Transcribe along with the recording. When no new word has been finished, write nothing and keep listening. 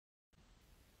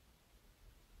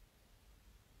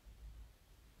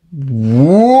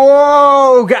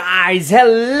Whoa, guys!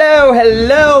 Hello,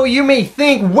 hello! You may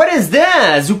think, what is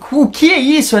this? O que é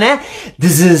isso, né?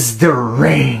 This is the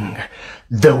ring.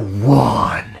 The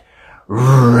one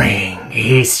ring.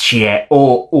 Este é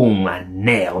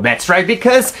anel. That's right,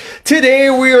 because today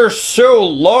we are so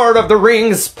Lord of the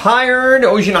Rings inspired.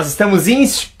 Hoje nós estamos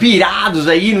inspirados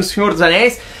aí no Senhor dos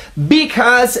Anéis.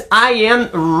 Because I am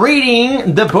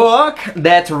reading the book,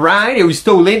 that's right, eu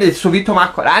estou lendo, resolvi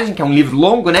tomar coragem, que é um livro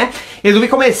longo, né? Eu resolvi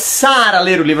começar a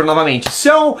ler o livro novamente.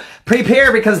 So,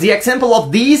 prepare, because the example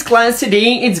of this class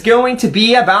today is going to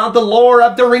be about the Lord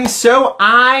of the Rings. So,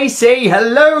 I say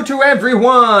hello to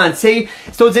everyone.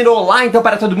 Estou dizendo olá, então,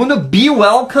 para todo mundo. Be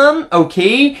welcome,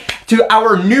 okay, to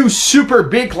our new super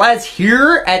big class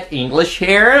here at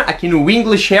Englishare, aqui no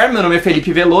Englishare. Meu nome é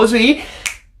Felipe Veloso e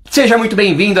seja muito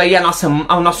bem-vindo aí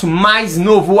ao nosso mais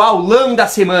novo aulão da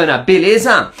semana,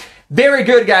 beleza? Very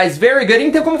good, guys, very good.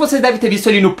 Então, como vocês devem ter visto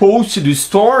ali no post do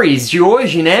Stories de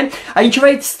hoje, né? A gente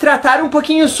vai tratar um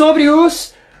pouquinho sobre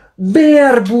os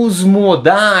verbos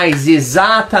modais,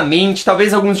 exatamente.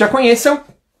 Talvez alguns já conheçam,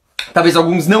 talvez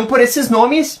alguns não por esses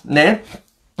nomes, né?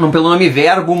 Não pelo nome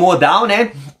verbo modal,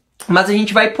 né? Mas a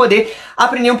gente vai poder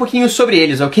aprender um pouquinho sobre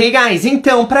eles, ok, guys?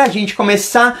 Então, pra gente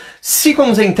começar, se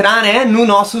concentrar, né, nos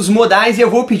nossos modais,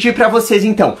 eu vou pedir pra vocês,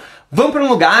 então, vão pra um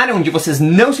lugar onde vocês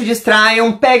não se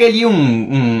distraiam, pega ali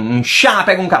um chá,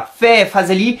 pega um café, faz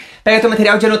ali, pega teu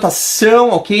material de anotação,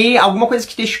 ok? Alguma coisa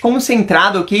que te deixe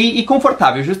concentrado, ok? E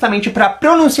confortável, justamente pra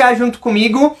pronunciar junto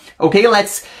comigo, ok?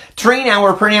 Let's train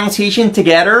our pronunciation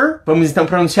together. Vamos, então,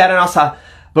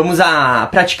 Vamos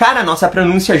praticar a nossa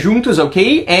pronúncia juntos,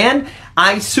 ok? And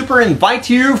I super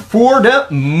invite you for the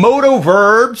modal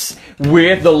verbs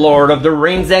with the Lord of the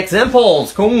Rings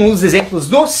examples, com os exemplos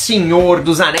do Senhor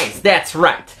dos Anéis. That's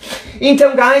right.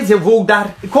 Então, guys, eu vou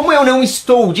dar... Como eu não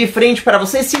estou de frente para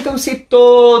vocês, sintam-se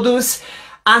todos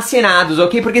acenados,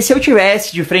 ok? Porque se eu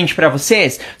tivesse de frente para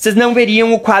vocês, vocês não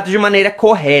veriam o quadro de maneira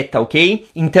correta, ok?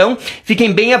 Então,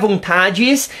 fiquem bem à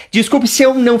vontade. Desculpe se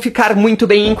eu não ficar muito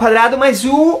bem enquadrado, mas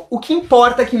o que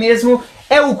importa aqui mesmo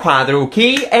é o quadro,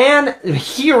 ok? And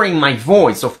hearing my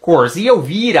voice, of course. E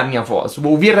ouvir a minha voz. O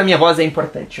ouvir a minha voz é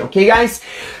importante, ok, guys?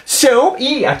 So,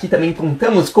 e aqui também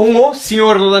contamos com o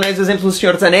Senhor dos Anéis, o exemplo do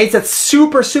Senhor dos Anéis. That's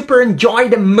super enjoy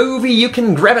the movie. You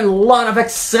can grab a lot of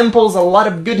examples, a lot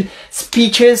of good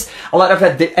speeches, a lot of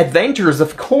adventures,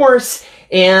 of course.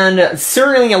 And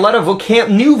certainly a lot of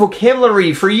new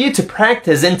vocabulary for you to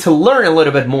practice and to learn a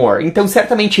little bit more. Então,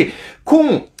 certamente,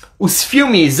 com os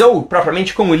filmes ou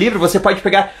propriamente com o livro, você pode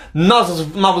pegar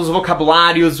novos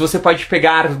vocabulários, você pode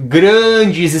pegar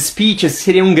grandes speeches, que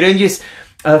seriam grandes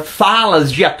falas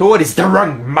de atores. The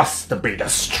ring must be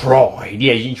destroyed. E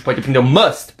a gente pode aprender o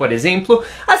must, por exemplo,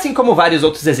 assim como vários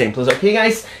outros exemplos, ok,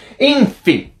 guys?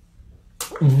 Enfim.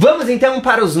 Vamos então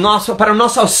para o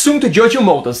nosso assunto de hoje, o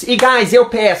modals. E guys, eu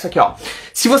peço aqui, ó,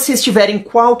 se vocês tiverem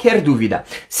qualquer dúvida,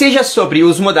 seja sobre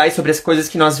os modais, sobre as coisas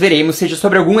que nós veremos, seja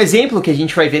sobre algum exemplo que a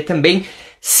gente vai ver também,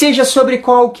 seja sobre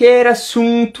qualquer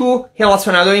assunto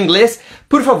relacionado ao inglês,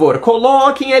 por favor,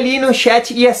 coloquem ali no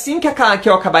chat e assim que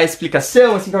eu acabar a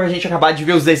explicação, assim que a gente acabar de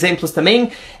ver os exemplos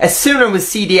também, as soon as we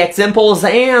see the examples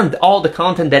and all the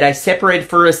content that I separated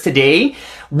for us today,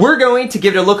 we're going to give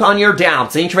it a look on your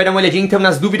doubts. A gente vai dar uma olhadinha então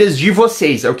nas dúvidas de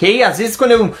vocês, ok? Às vezes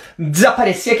quando eu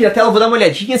desaparecer aqui da tela, eu vou dar uma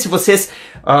olhadinha se vocês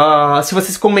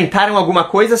comentaram alguma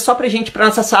coisa, só pra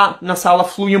nossa aula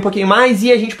fluir um pouquinho mais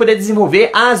e a gente poder desenvolver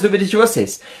as dúvidas de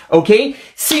vocês, ok?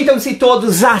 Sintam-se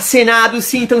todos acenados,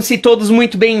 sintam-se todos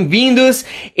muito bem-vindos,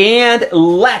 and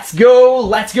let's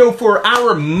go for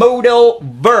our modal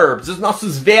verbs, os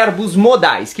nossos verbos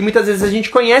modais, que muitas vezes a gente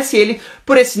conhece ele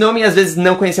por esse nome e às vezes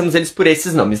não conhecemos eles por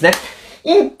esses nomes, né?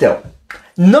 Então,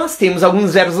 nós temos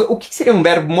alguns verbos. O que seria um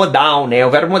verbo modal, né? O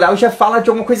verbo modal já fala de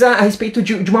alguma coisa a respeito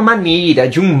de uma maneira,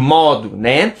 de um modo,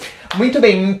 né? Muito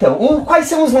bem, então, quais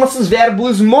são os nossos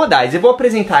verbos modais? Eu vou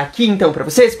apresentar aqui, então, para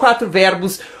vocês 4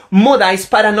 verbos modais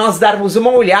para nós darmos uma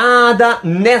olhada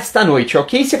nesta noite,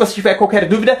 ok? Se você tiver qualquer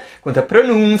dúvida quanto à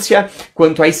pronúncia,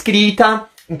 quanto à escrita,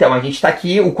 então, a gente tá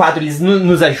aqui, o quadro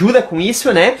nos ajuda com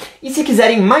isso, né? E se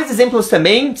quiserem mais exemplos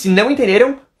também, se não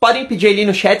entenderam, podem pedir ali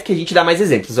no chat que a gente dá mais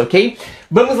exemplos, ok?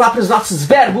 Vamos lá para os nossos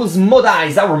verbos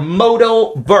modais, our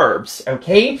modal verbs,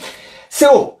 ok?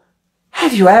 So,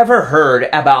 have you ever heard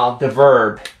about the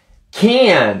verb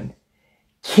can,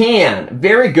 Can,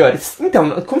 very good.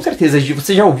 Então, com certeza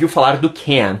você já ouviu falar do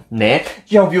can, né?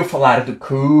 Já ouviu falar do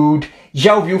could,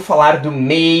 já ouviu falar do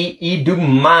may e do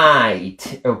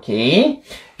might, ok?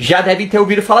 Já deve ter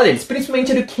ouvido falar deles,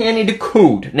 principalmente do can e do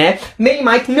could, né? May e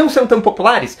might não são tão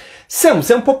populares? São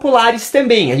populares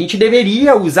também. A gente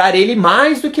deveria usar ele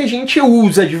mais do que a gente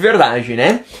usa de verdade,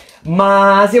 né?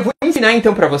 Mas eu vou ensinar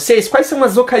então para vocês quais são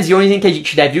as ocasiões em que a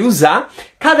gente deve usar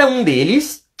cada um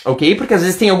deles, ok? Porque às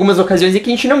vezes tem algumas ocasiões em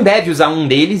que a gente não deve usar um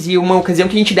deles e uma ocasião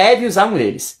que a gente deve usar um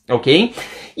deles, ok?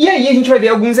 E aí a gente vai ver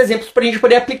alguns exemplos para a gente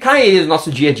poder aplicar eles no nosso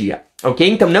dia a dia, ok?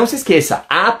 Então não se esqueça,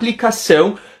 a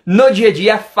aplicação no dia a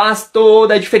dia faz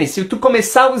toda a diferença. Se tu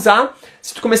começar a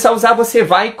usar, você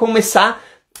vai começar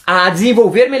a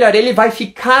desenvolver melhor ele, vai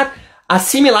ficar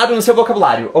assimilado no seu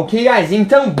vocabulário, ok, guys?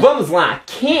 Então vamos lá,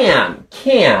 can.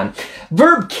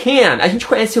 Verb can, a gente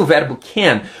conhece o verbo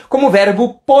can como o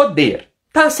verbo poder.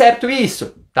 Tá certo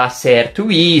isso? Tá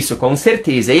certo isso, com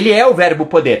certeza. Ele é o verbo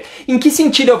poder. Em que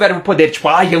sentido é o verbo poder? Tipo,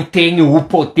 eu tenho o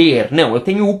poder. Não, eu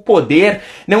tenho o poder.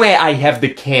 Não é I have the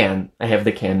can. I have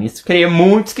the can. Isso seria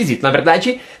muito esquisito. Na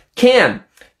verdade, can,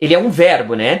 ele é um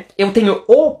verbo, né? Eu tenho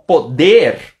o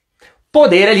poder.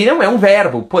 Poder ali não é um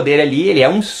verbo. Poder ali, ele é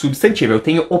um substantivo. Eu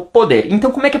tenho o poder.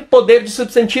 Então, como é que é poder de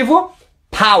substantivo?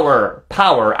 Power.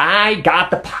 I got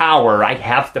the power. I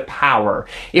have the power.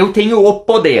 Eu tenho o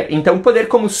poder. Então, poder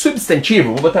como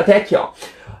substantivo, vou botar até aqui, ó.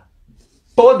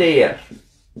 Poder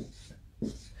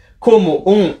como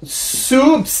um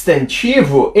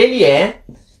substantivo, ele é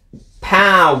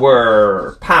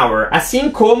power. Assim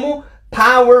como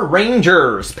Power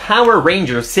Rangers. Power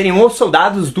Rangers seriam os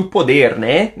soldados do poder,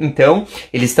 né? Então,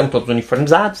 eles estão todos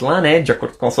uniformizados lá, né? De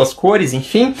acordo com as suas cores,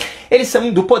 enfim. Eles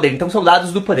são do poder. Então,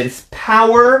 soldados do poder.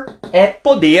 Power é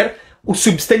poder, o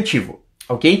substantivo,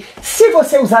 ok? Se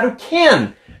você usar o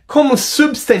can como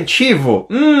substantivo,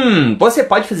 você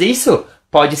pode fazer isso?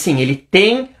 Pode sim. Ele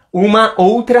tem uma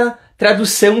outra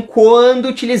tradução quando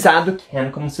utilizado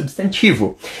can como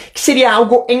substantivo, que seria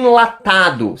algo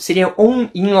enlatado, seria um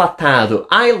enlatado.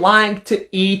 I like to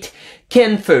eat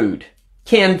canned food.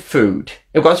 Canned food.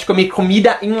 Eu gosto de comer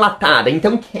comida enlatada.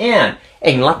 Então can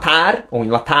é enlatar, ou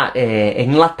é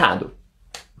enlatado.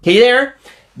 Okay there?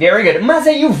 Very good. Mas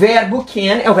aí o verbo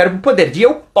can é o verbo poder, de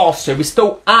eu posso, eu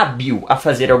estou hábil a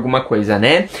fazer alguma coisa,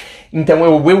 né? Então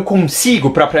eu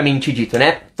consigo, propriamente dito,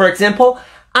 né? For example,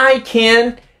 I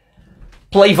can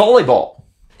play volleyball.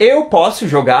 Eu posso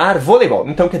jogar voleibol.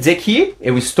 Então quer dizer que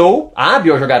eu estou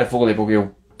hábil a jogar voleibol.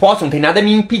 Eu posso, não tem nada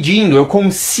me impedindo. Eu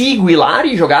consigo ir lá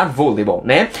e jogar voleibol,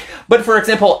 né? But for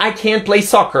example, I can't play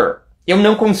soccer. Eu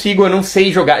não consigo, eu não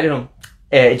sei jogar.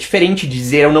 É diferente de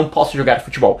dizer eu não posso jogar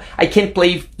futebol. I can't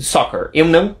play soccer. Eu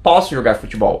não posso jogar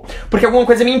futebol. Porque alguma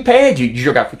coisa me impede de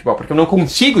jogar futebol. Porque eu não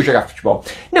consigo jogar futebol.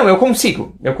 Não, eu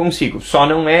consigo. Só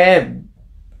não é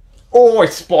o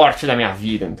esporte da minha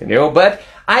vida, entendeu? But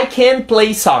I can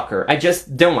play soccer. I just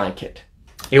don't like it.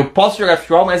 Eu posso jogar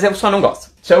futebol, mas eu só não gosto.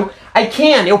 So, I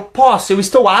can, eu posso, eu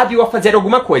estou hábil a fazer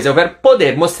alguma coisa. É o verbo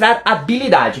poder, mostrar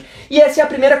habilidade. E essa é a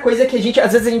primeira coisa que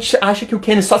às vezes a gente acha que o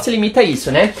can só se limita a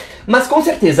isso, né? Mas com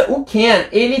certeza, o can,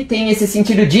 ele tem esse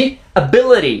sentido de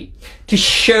ability. To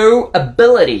show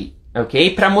ability,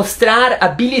 ok? Para mostrar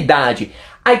habilidade.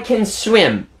 I can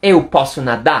swim, eu posso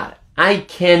nadar. I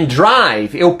can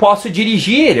drive. Eu posso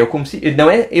dirigir. Eu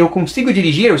consigo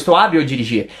dirigir. Eu estou hábil a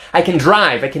dirigir. I can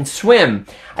drive. I can swim.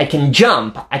 I can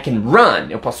jump. I can run.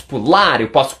 Eu posso pular. Eu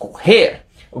posso correr.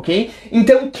 Ok?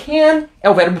 Então, can é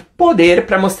o verbo poder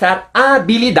para mostrar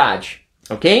habilidade.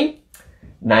 Ok?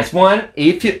 Nice one.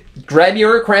 If you grab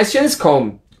your questions,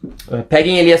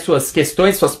 peguem ali as suas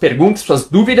questões, suas perguntas, suas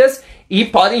dúvidas e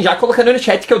podem já colocando no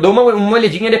chat que eu dou uma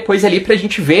olhadinha depois ali pra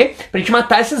gente ver, pra gente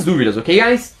matar essas dúvidas, ok,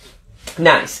 guys?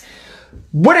 Nice.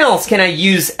 What else can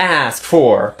I use ask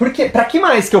for? Porque, pra que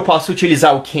mais que eu posso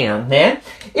utilizar o can, né?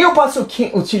 Eu posso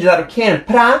utilizar o can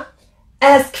pra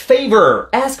ask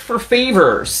for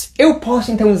favors. Eu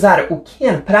posso então usar o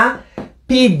can pra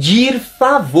pedir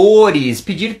favores,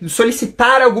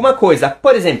 solicitar alguma coisa.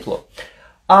 Por exemplo,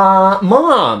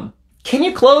 Mom, can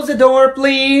you close the door,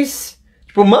 please?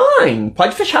 Tipo, mãe,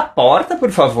 pode fechar a porta, por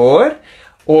favor?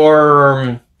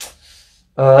 Or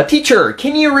teacher,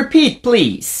 can you repeat,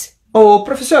 please? Ou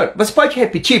professor, você pode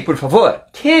repetir, por favor?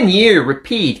 Can you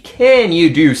repeat? Can you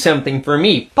do something for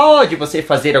me? Pode você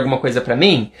fazer alguma coisa para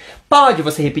mim? Pode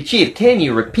você repetir? Can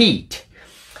you repeat?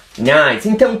 Nice.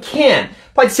 Então, can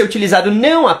pode ser utilizado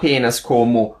não apenas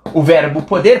como o verbo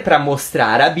poder para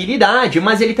mostrar habilidade,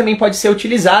 mas ele também pode ser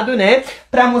utilizado, né,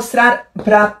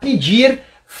 para pedir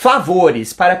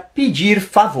favores,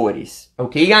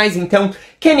 Ok, guys? Então,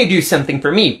 can you do something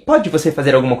for me? Pode você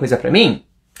fazer alguma coisa para mim?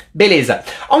 Beleza.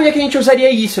 Onde é que a gente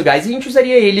usaria isso, guys? A gente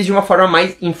usaria eles de uma forma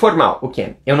mais informal, o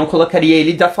can. Eu não colocaria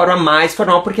ele da forma mais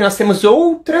formal, porque nós temos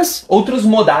outros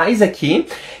modais aqui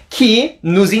que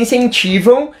nos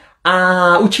incentivam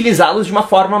a utilizá-los de uma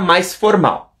forma mais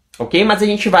formal, ok? Mas a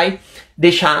gente vai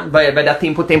deixar, vai dar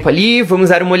tempo ali, vamos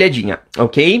dar uma olhadinha,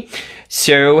 ok?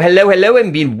 So, hello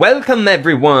and welcome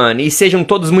everyone! E sejam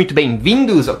todos muito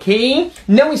bem-vindos, ok?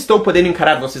 Não estou podendo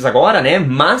encarar vocês agora, né?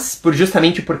 Mas,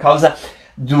 justamente por causa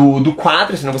do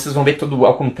quadro, senão vocês vão ver tudo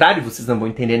ao contrário, vocês não vão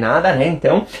entender nada, né?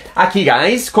 Então, aqui,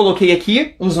 guys, coloquei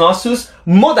aqui os nossos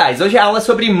modais. Hoje é a aula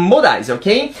sobre modais,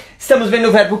 ok? Estamos vendo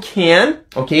o verbo can,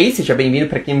 ok? Seja bem-vindo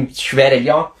para quem estiver ali,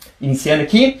 ó, iniciando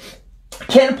aqui.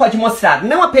 Can pode mostrar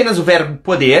não apenas o verbo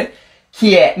poder,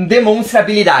 que é demonstra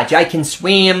habilidade. I can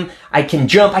swim, I can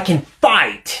jump, I can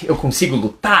fight. Eu consigo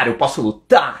lutar, eu posso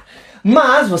lutar.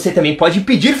 Mas você também pode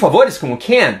pedir favores como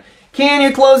can. Can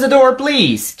you close the door,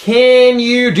 please? Can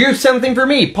you do something for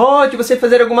me? Pode você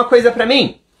fazer alguma coisa para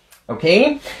mim?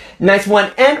 Ok? Nice one.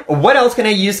 And what else can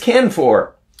I use can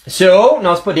for? So,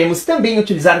 nós podemos também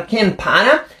utilizar o can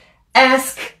para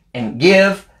ask and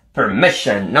give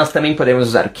permission. Nós também podemos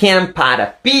usar o can para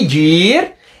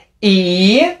pedir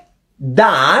e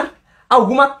dar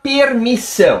alguma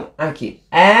permissão. Aqui.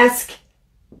 Ask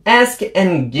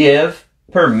and give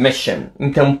permission.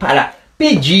 Então, para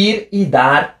pedir e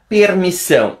dar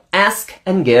permissão. Ask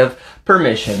and give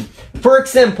permission. For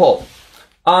example,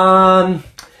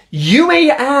 you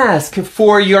may ask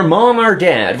for your mom or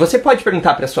dad. Você pode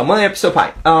perguntar para sua mãe ou para seu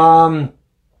pai.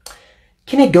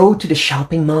 Can I go to the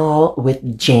shopping mall with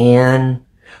Jan?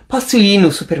 Posso ir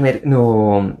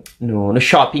no no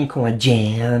shopping com a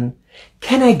Jan?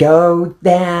 Can I go,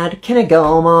 Dad? Can I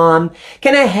go, Mom?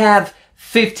 Can I have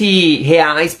 50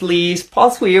 reais, please?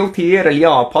 Posso eu ter ali,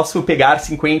 ó, posso pegar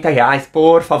 50 reais,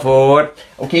 por favor?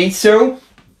 Okay, so,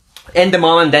 and the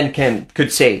mom then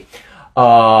could say,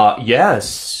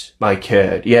 yes, my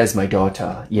kid, yes, my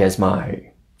daughter, yes,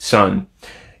 my son,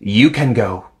 you can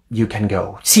go. You can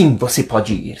go. Sim, você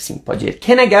pode ir. Sim, pode ir.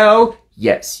 Can I go?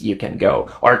 Yes, you can go.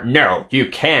 Or no, you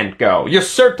can't go. You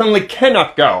certainly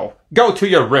cannot go. Go to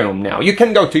your room now. You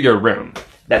can go to your room.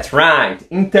 That's right.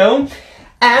 Então,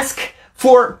 ask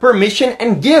for permission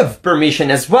and give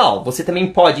permission as well. Você também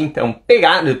pode, então,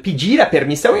 pedir a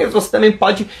permissão e você também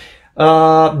pode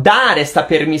dar esta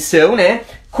permissão, né,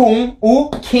 com o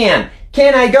can.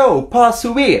 Can I go?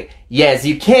 Posso ir? Yes,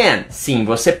 you can. Sim,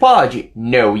 você pode.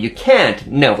 No, you can't.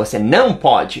 Não, você não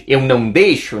pode. Eu não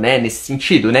deixo, né? Nesse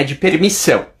sentido, né? De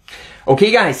permissão.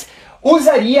 Ok, guys?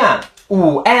 Usaria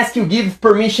o ask you give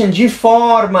permission de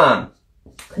forma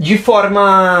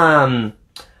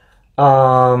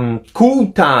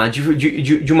culta,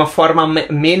 de uma forma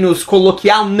menos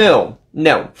coloquial? Não,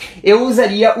 não. Eu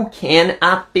usaria o can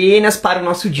apenas para o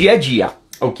nosso dia a dia,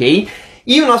 ok?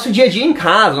 E o nosso dia a dia em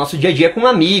casa, o nosso dia a dia com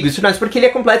amigos, tudo mais, porque ele é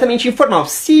completamente informal.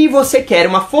 Se você quer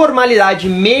uma formalidade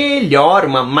melhor,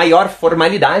 uma maior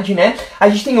formalidade, né? A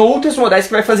gente tem outros modais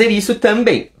que vai fazer isso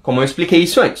também, como eu expliquei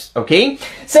isso antes, ok?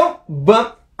 So,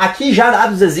 aqui já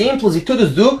dados exemplos e tudo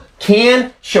do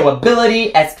can, show ability,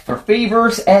 ask for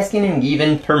favors, asking and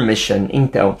giving permission.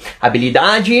 Então,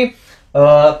 habilidade,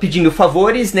 pedindo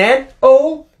favores, né?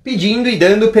 Ou pedindo e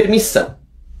dando permissão.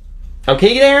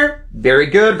 Okay there? Very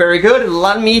good, very good.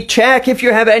 Let me check if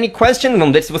you have any question.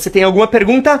 Vamos ver se você tem alguma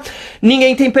pergunta.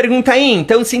 Ninguém tem pergunta aí,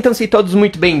 então sintam-se todos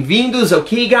muito bem-vindos,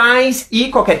 ok, guys? E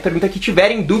qualquer pergunta que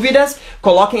tiverem, dúvidas,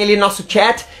 coloquem ali no nosso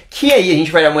chat, que aí a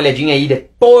gente vai dar uma olhadinha aí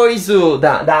depois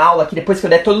da aula, que depois que eu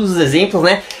der todos os exemplos,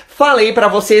 né? Falei pra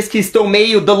vocês que estou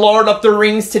meio The Lord of the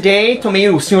Rings today, tô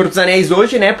meio o Senhor dos Anéis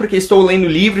hoje, né? Porque estou lendo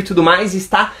livro e tudo mais, e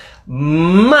está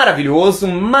maravilhoso,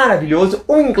 maravilhoso.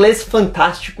 Um inglês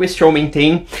fantástico este homem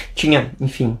tinha,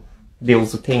 enfim,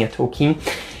 Deus o tenha, Tolkien.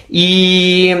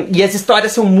 E as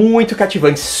histórias são muito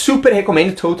cativantes. Super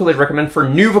recomendo, totally recommend for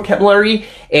new vocabulary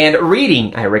and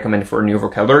reading. I recommend for new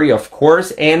vocabulary, of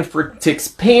course, and to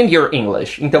expand your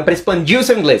English. Então, para expandir o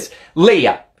seu inglês,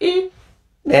 leia. E,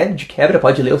 né, de quebra,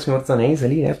 pode ler O Senhor dos Anéis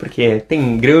ali, né, porque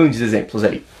tem grandes exemplos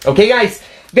ali. Ok, guys?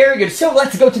 Very good. So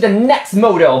let's go to the next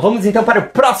modal. Vamos então para o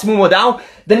próximo modal.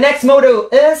 The next modal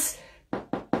is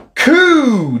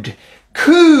could.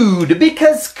 Could,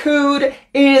 because could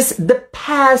is the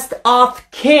past of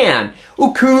can.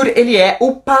 O could, ele é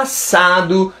o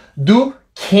passado do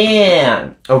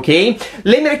can, ok?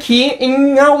 Lembra que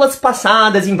em aulas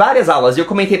passadas, em várias aulas, eu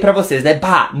comentei pra vocês, né?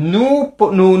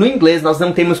 No inglês nós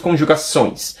não temos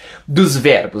conjugações dos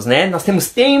verbos, né? Nós temos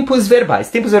tempos verbais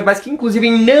que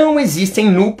inclusive não existem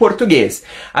no português.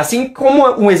 Assim como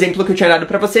um exemplo que eu tinha dado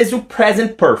pra vocês, o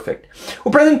present perfect.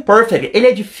 O present perfect, ele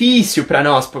é difícil pra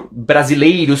nós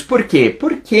brasileiros, por quê?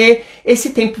 Porque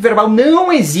esse tempo verbal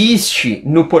não existe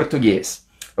no português.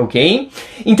 Ok?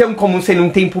 Então, como sendo um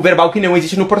tempo verbal que não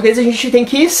existe no português, a gente tem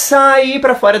que sair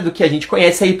pra fora do que a gente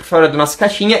conhece, sair pra fora da nossa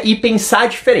caixinha e pensar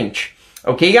diferente.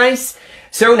 Ok, guys?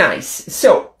 So nice.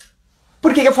 So,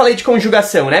 por que eu falei de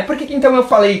conjugação, né? Por que então eu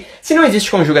falei, se não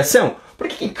existe conjugação, por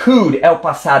que could é o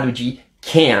passado de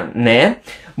can, né?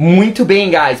 Muito bem,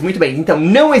 guys, muito bem. Então,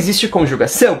 não existe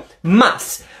conjugação,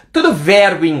 mas todo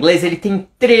verbo em inglês, ele tem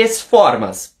 3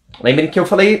 formas. Lembrem que eu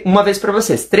falei uma vez pra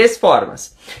vocês, 3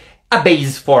 formas. A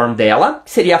base form dela, que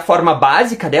seria a forma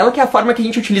básica dela, que é a forma que a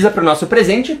gente utiliza para o nosso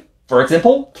presente. For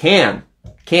example, can,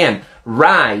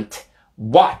 write,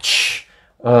 watch,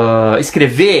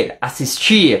 escrever,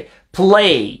 assistir,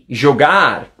 play,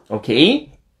 jogar, ok?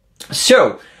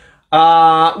 So,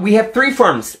 we have 3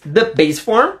 forms. The base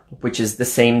form, which is the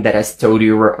same that I told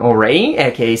you already,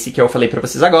 que é esse que eu falei para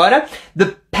vocês agora.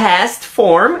 The past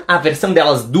form, a versão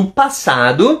delas do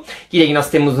passado, e aí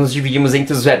nos dividimos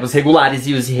entre os verbos regulares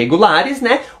e os irregulares,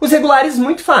 né? Os regulares,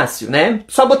 muito fácil, né?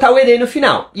 Só botar o ed no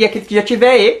final. E aquele que já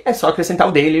tiver e, é só acrescentar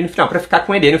o d no final, para ficar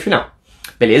com ed no final.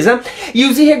 Beleza? E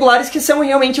os irregulares que são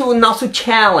realmente o nosso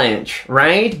challenge,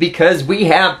 right? Because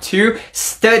we have to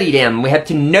study them, we have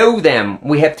to know them,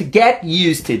 we have to get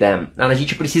used to them. A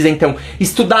gente precisa, então,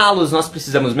 estudá-los, nós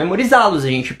precisamos memorizá-los, a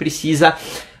gente precisa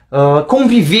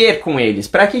conviver com eles,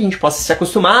 para que a gente possa se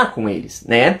acostumar com eles,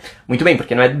 né? Muito bem,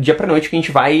 porque não é do dia pra noite que a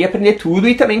gente vai aprender tudo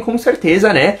e também, com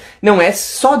certeza, né? Não é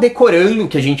só decorando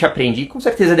que a gente aprende, e com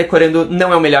certeza decorando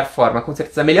não é a melhor forma, com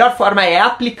certeza a melhor forma é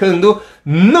aplicando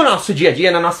no nosso dia a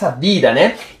dia, na nossa vida,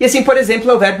 né? E assim, por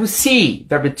exemplo, é o verbo see,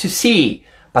 verbo to see,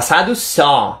 passado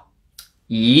saw.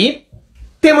 E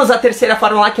temos a terceira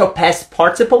forma lá, que é o past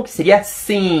participle, que seria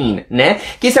seen, né?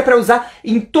 Que isso é para usar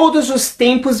em todos os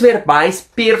tempos verbais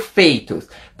perfeitos.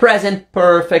 Present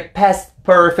perfect, past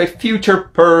perfect, future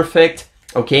perfect,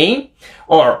 ok?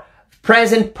 Or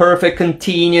present perfect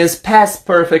continuous, past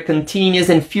perfect continuous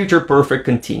and future perfect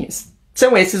continuous.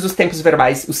 São esses os tempos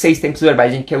verbais, os 6 tempos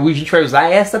verbais em que hoje a gente vai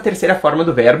usar essa terceira forma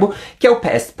do verbo, que é o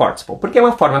past participle, porque é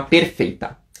uma forma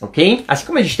perfeita, ok? Assim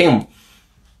como a gente tem um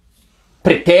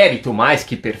pretérito mais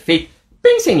que perfeito,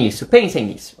 pensem nisso,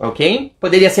 ok?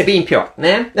 Poderia ser bem pior,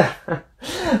 né?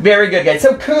 Very good, guys.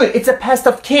 So, could, it's a past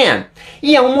of can.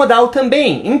 E é um modal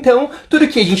também. Então, tudo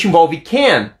que a gente envolve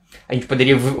can, a gente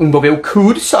poderia envolver o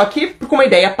could, só que com uma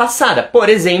ideia passada. Por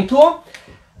exemplo,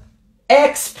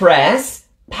 express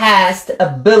past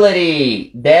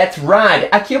ability. That's right.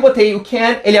 Aqui eu botei o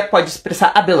can, ele pode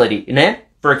expressar ability, né?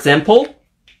 For example,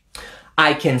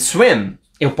 I can swim.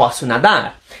 Eu posso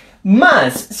nadar.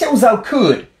 Mas, se eu usar o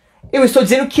could, eu estou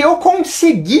dizendo que eu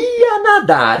conseguia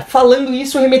nadar, falando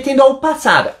isso remetendo ao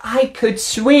passado. I could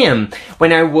swim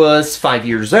when I was 5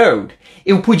 years old.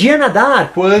 Eu podia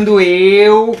nadar quando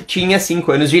eu tinha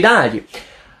 5 anos de idade.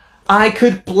 I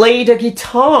could play the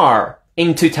guitar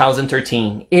in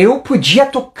 2013. Eu podia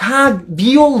tocar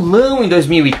violão em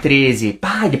 2013.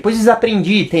 Depois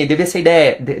desaprendi, teve essa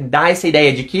ideia, dar essa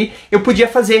ideia de que eu podia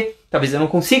fazer. Talvez eu não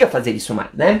consiga fazer isso mais,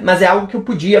 né? Mas é algo que eu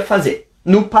podia fazer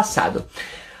no passado.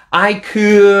 I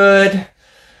could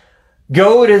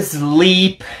go to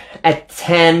sleep at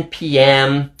 10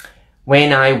 p.m.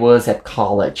 when I was at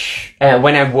college.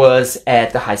 When I was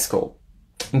at the high school.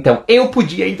 Então, eu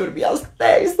podia ir dormir às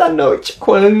 10 da noite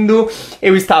quando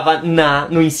eu estava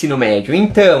no ensino médio.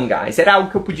 Então, guys, era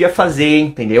algo que eu podia fazer,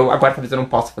 entendeu? Agora talvez eu não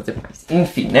possa fazer mais.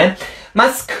 Enfim, né?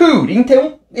 Mas could,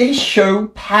 então, ele show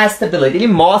past ability. Ele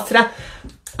mostra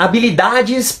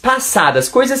habilidades passadas,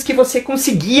 coisas que você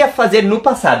conseguia fazer no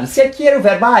passado. Se aqui era o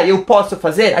verbo, eu posso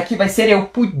fazer, aqui vai ser eu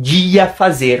podia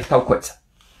fazer tal coisa.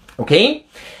 Ok?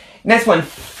 Next one.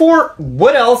 For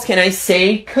what else can I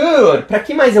say could? Para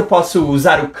que mais eu posso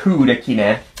usar o could aqui,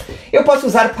 né? Eu posso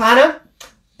usar para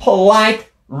polite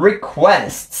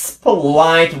requests.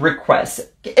 Polite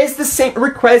requests. It's the same.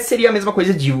 Request seria a mesma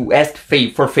coisa de ask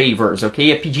for favors,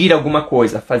 ok? É pedir alguma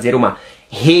coisa, fazer uma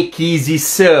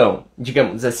requisição,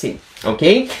 digamos assim,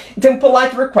 ok? Então,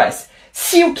 polite request.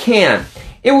 Se o can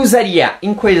eu usaria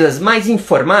em coisas mais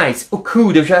informais, o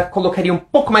could eu já colocaria um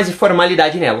pouco mais de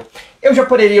formalidade nela. Eu já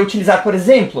poderia utilizar, por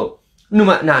exemplo,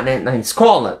 na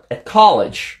escola, at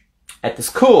college, at the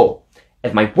school,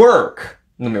 at my work,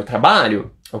 no meu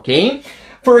trabalho, ok?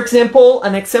 For example,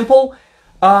 an example,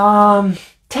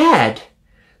 Ted,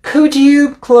 Could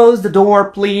you close the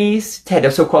door, please? Ted é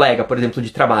o seu colega, por exemplo, de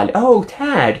trabalho. Oh,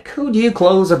 Ted, could you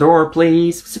close the door,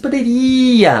 please? Você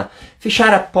poderia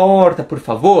fechar a porta, por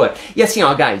favor? E assim,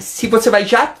 ó, guys, se você vai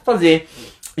já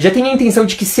tem a intenção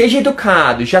de que seja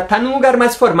educado, já tá num lugar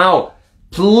mais formal,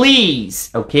 please,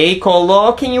 ok?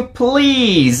 Coloquem o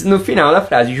please no final da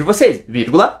frase de vocês,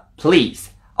 vírgula,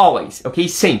 please, always, ok?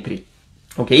 Sempre,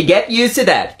 ok? Get used to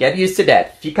that, get used to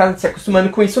that. Fica se acostumando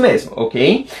com isso mesmo,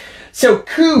 ok? So,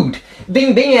 could,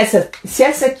 bem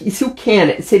se o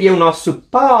can seria o nosso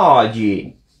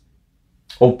pode,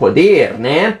 ou poder,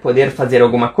 né? Poder fazer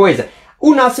alguma coisa,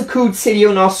 o nosso could seria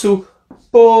o nosso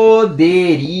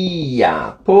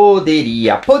poderia.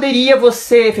 Poderia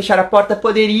você fechar a porta?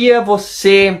 Poderia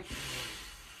você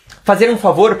fazer um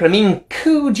favor para mim?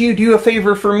 Could you do a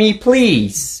favor for me,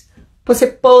 please? Você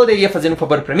poderia fazer um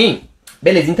favor para mim?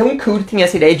 Beleza, então o could tem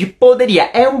essa ideia de poderia.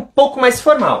 É um pouco mais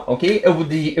formal, ok? Eu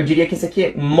diria que esse aqui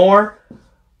é more...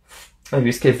 Eu vou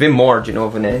escrever more de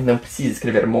novo, né? Não precisa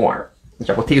escrever more.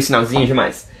 Já botei o sinalzinho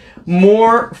demais.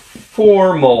 More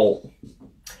formal.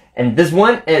 And this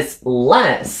one is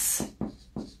less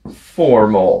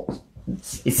formal.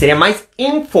 E seria mais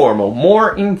informal,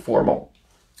 more informal.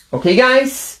 Okay,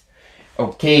 guys?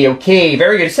 Okay,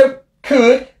 very good. So,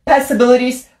 could,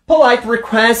 possibilities, polite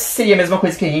requests, seria a mesma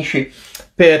coisa que a gente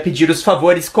pedir os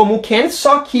favores como o can,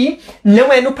 só que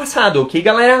não é no passado, ok,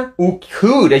 galera? O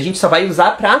could a gente só vai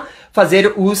usar pra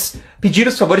pedir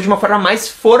os favores de uma forma mais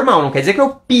formal. Não quer dizer que eu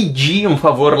pedi um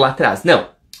favor lá atrás, não.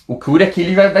 O could aqui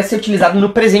ele vai ser utilizado no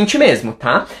presente mesmo,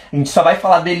 tá? A gente só vai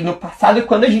falar dele no passado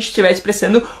quando a gente estiver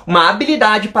expressando uma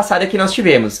habilidade passada que nós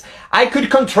tivemos. I could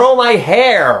control my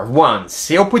hair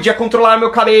once. Eu podia controlar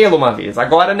meu cabelo uma vez.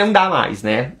 Agora não dá mais,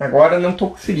 né? Agora não tô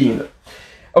conseguindo.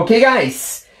 Ok,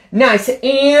 guys? Nice.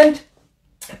 And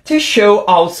to show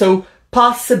also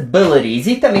possibilities.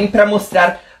 E também para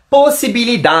mostrar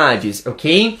possibilidades,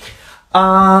 ok?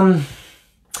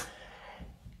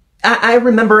 I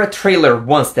remember a trailer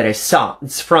once that I saw.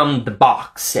 It's from The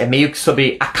Box. É meio que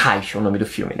sobre a caixa o nome do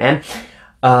filme, né?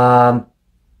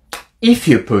 If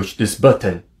you push this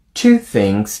button, two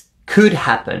things could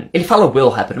happen. Ele fala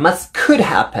will happen, mas could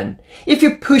happen. If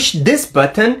you push this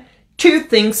button, two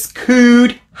things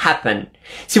could happen.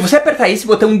 Se você apertar esse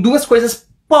botão, duas coisas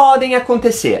podem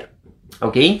acontecer,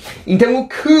 ok? Então o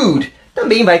could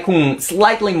também vai com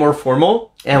slightly more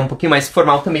formal, é um pouquinho mais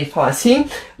formal também falar assim,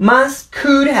 mas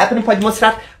could happen pode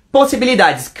mostrar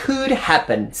possibilidades. Could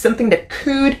happen, something that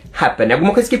could happen,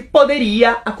 alguma coisa que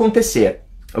poderia acontecer,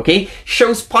 ok?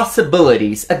 Shows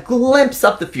possibilities, a glimpse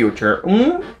of the future,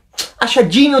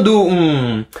 achadinho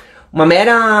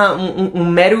um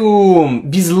mero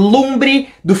vislumbre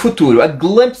do futuro, a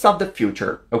glimpse of the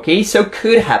future, ok? So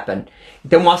could happen.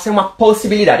 Então mostra uma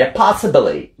possibilidade, a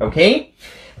possibility, ok?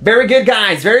 Very good,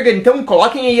 guys, very good. Então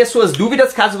coloquem aí as suas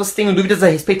dúvidas, caso vocês tenham dúvidas a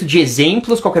respeito de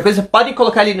exemplos, qualquer coisa, podem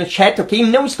colocar ali no chat, ok?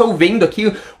 Não estou vendo aqui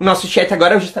o nosso chat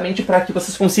agora, justamente para que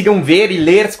vocês consigam ver e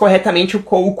ler corretamente o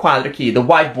quadro aqui, the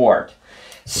whiteboard.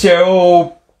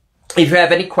 So, if you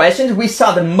have any questions, we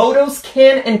saw the modals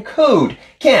can and could.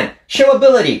 Can, show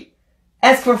ability,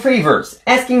 ask for favors,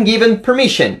 asking given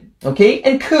permission, ok?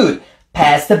 And could,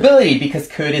 past ability, because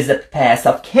could is the past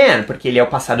of can, porque ele é o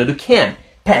passado do can.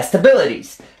 Past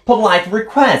abilities. Polite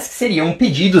requests, que seriam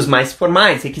pedidos mais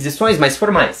formais, requisições mais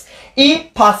formais.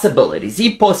 E possibilities, e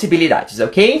possibilidades,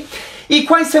 ok? E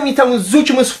quais são então os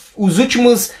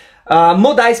últimos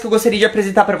modais que eu gostaria de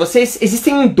apresentar para vocês?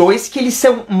 Existem dois que eles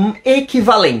são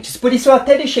equivalentes, por isso eu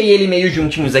até deixei ele meio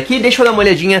juntinhos aqui. Deixa eu dar uma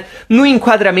olhadinha no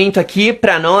enquadramento aqui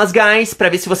para nós, guys, para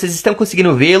ver se vocês estão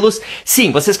conseguindo vê-los.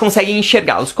 Sim, vocês conseguem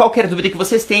enxergá-los. Qualquer dúvida que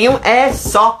vocês tenham é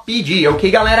só pedir,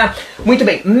 ok, galera? Muito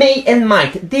bem, may and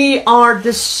might, they are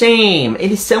the same.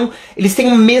 Eles têm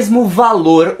o mesmo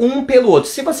valor um pelo outro.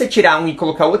 Se você tirar um e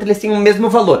colocar outro, eles têm o mesmo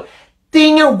valor.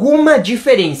 Tem alguma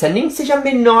diferença, nem que seja a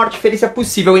menor diferença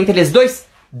possível entre eles dois?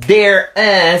 There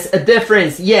is a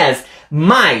difference, yes.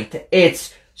 Might,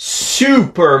 it's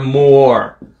super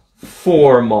more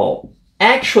formal.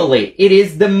 Actually, it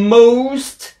is the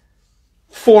most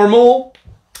formal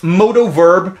modal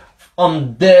verb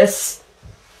on this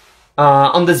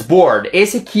board.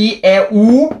 Esse aqui é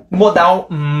o modal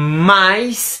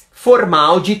mais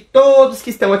formal de todos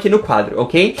que estão aqui no quadro,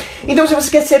 ok? Então, se você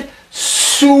quer ser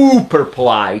super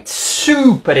polite,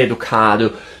 super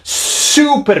educado,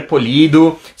 super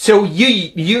polido, so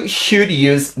you should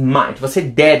use might. Você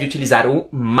deve utilizar o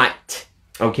might,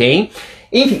 ok?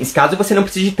 Enfim, caso você não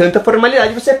precise de tanta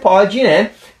formalidade, você pode,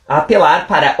 né, apelar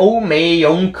para ou may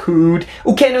ou um could.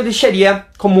 O can eu deixaria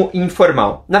como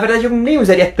informal. Na verdade, eu nem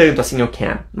usaria tanto assim o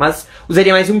can, mas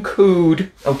usaria mais um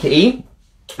could, ok?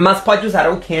 Mas pode usar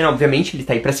o can, obviamente, ele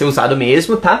tá aí pra ser usado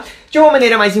mesmo, tá? De uma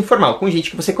maneira mais informal, com gente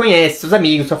que você conhece, seus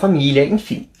amigos, sua família,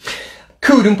 enfim.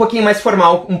 Could, um pouquinho mais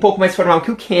formal, um pouco mais formal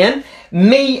que o can.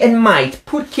 May and might.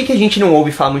 Por que a gente não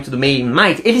ouve falar muito do may and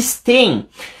might? Eles têm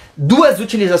duas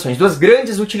utilizações, duas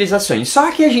grandes utilizações.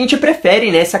 Só que a gente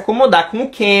prefere, né, se acomodar com o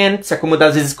can, se acomodar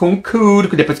às vezes com o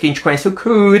could, depois que a gente conhece o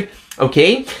could,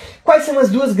 ok? Quais são as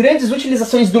duas grandes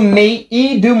utilizações do may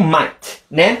e do might,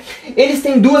 né? Eles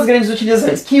têm duas grandes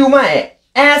utilizações, que uma é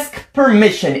ask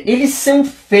permission. Eles são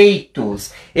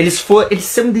feitos, eles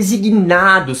são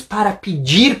designados para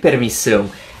pedir permissão.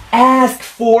 Ask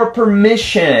for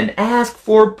permission,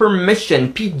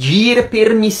 pedir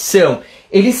permissão.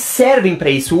 Eles servem para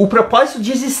isso, o propósito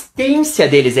de existência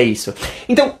deles é isso.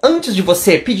 Então, antes de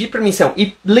você pedir permissão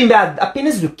e lembrar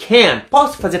apenas do can,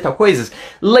 posso fazer tal coisa?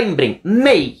 Lembrem,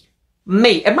 may.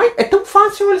 É tão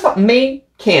fácil, olha só. May,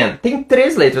 can. Tem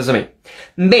 3 letras também.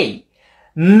 May.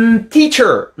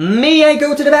 Teacher, may I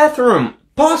go to the bathroom?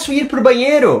 Posso ir pro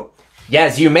banheiro?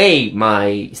 Yes, you may,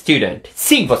 my student.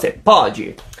 Sim, você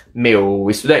pode, meu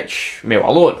estudante, meu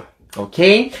aluno.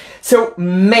 Ok? So,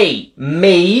 may.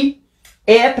 May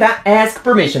é para ask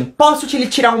permission. Posso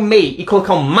tirar um may e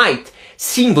colocar um might?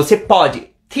 Sim, você pode.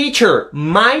 Teacher,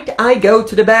 might I go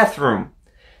to the bathroom?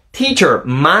 Teacher,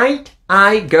 might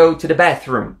I go to the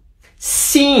bathroom?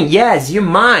 Sim, yes, you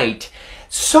might.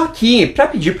 Só que, para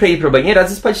pedir para ir pro banheiro, às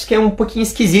vezes pode ser um pouquinho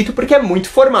esquisito porque é muito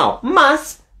formal.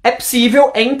 Mas é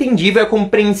possível, é entendível, é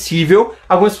compreensível.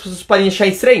 Algumas pessoas podem achar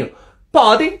estranho.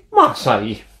 Podem, mas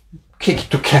aí, o que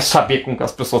tu quer saber com o que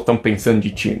as pessoas estão pensando de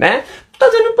ti, né?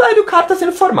 O cara tá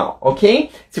sendo formal, ok?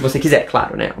 Se você quiser,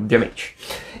 claro, né? Obviamente.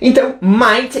 Então,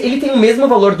 might, ele tem o mesmo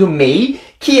valor do may,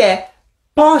 que é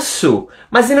posso,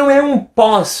 mas não é um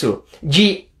posso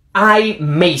de I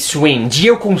may swim, de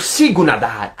eu consigo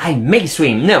nadar, I may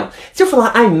swim, não. Se eu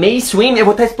falar I may swim, eu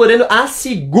vou estar explorando a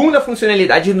segunda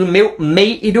funcionalidade do meu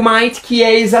may e do might, que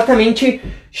é exatamente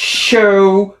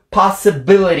show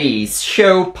possibilities,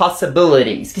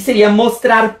 que seria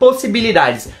mostrar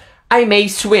possibilidades. I may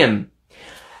swim.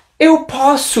 Eu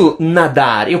posso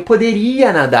nadar, eu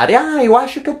poderia nadar. Eu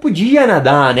acho que eu podia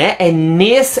nadar, né? É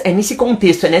nesse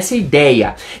contexto, é nessa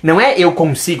ideia. Não é eu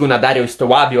consigo nadar, eu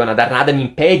estou hábil a nadar, nada me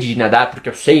impede de nadar porque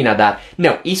eu sei nadar.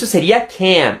 Não, isso seria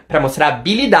can, para mostrar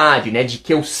habilidade, né? De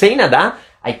que eu sei nadar,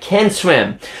 I can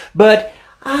swim. But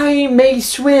I may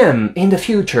swim in the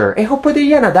future. Eu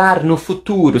poderia nadar no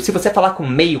futuro. Se você falar com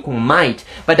may ou com might,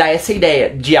 vai dar essa ideia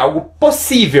de algo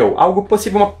possível,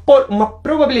 uma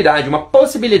probabilidade, uma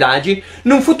possibilidade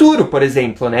num futuro, por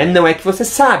exemplo, né? Não é que você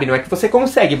sabe, não é que você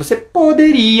consegue, você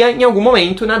poderia em algum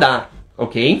momento nadar,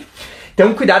 ok?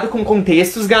 Então, cuidado com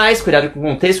contextos, guys, cuidado com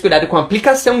contexto, cuidado com a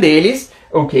aplicação deles,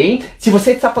 ok? Se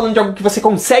você está falando de algo que você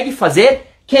consegue fazer,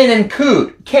 can and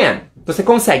could, can. Você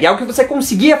consegue, algo que você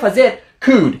conseguia fazer,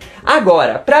 could.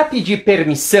 Agora, para pedir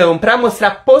permissão, para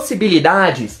mostrar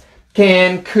possibilidades,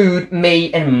 can, could,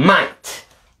 may and might.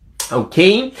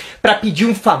 Ok? Para pedir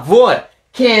um favor,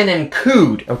 can and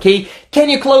could. Ok? Can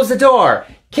you close the door?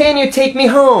 Can you take me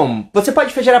home? Você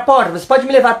pode fechar a porta? Você pode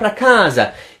me levar para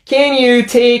casa? Can you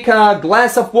take a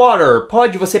glass of water?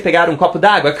 Pode você pegar um copo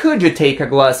d'água? Could you take a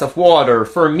glass of water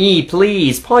for me,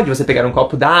 please? Pode você pegar um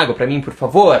copo d'água para mim, por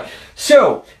favor?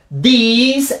 So,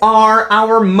 these are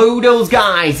our modals,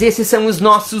 guys. Esses são os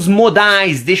nossos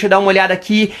modais. Deixa eu dar uma olhada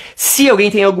aqui. Se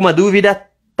alguém tem alguma dúvida,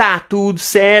 tá tudo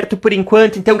certo por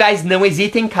enquanto. Então, guys, não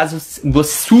hesitem caso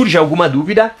surja alguma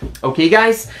dúvida. Ok,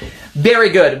 guys? Very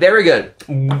good, very good.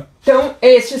 Então,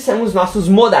 estes são os nossos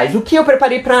modais. O que eu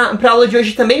preparei para a aula de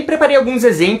hoje também? Preparei alguns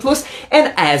exemplos.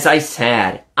 And as I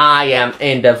said, I am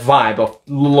in the vibe of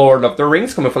Lord of the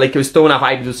Rings. Como eu falei que eu estou na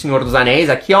vibe do Senhor dos Anéis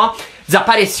aqui, ó.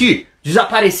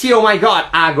 Desapareci, oh my god.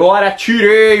 Agora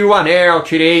tirei o anel,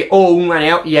 um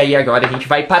anel. E aí agora a gente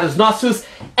vai para os nossos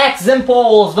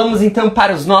examples. Vamos então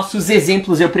para os nossos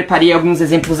exemplos. Eu preparei alguns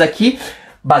exemplos aqui,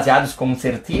 baseados com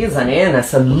certeza, né,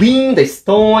 nessa linda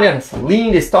história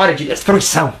de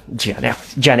destruição de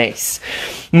anéis.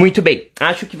 Muito bem,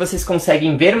 acho que vocês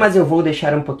conseguem ver, mas eu vou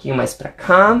deixar um pouquinho mais pra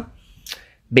cá.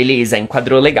 Beleza,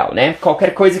 enquadrou legal, né?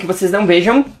 Qualquer coisa que vocês não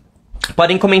vejam,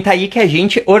 podem comentar aí que a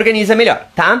gente organiza melhor,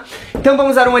 tá? Então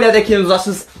vamos dar uma olhada aqui nos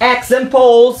nossos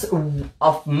examples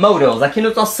of modals. Aqui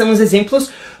nós temos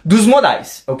exemplos dos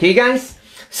modais, ok, guys?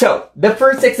 So, the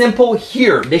first example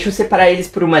here, deixa eu separar eles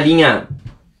por uma linha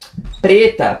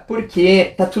preta,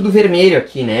 porque tá tudo vermelho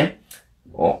aqui, né?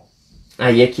 Ó,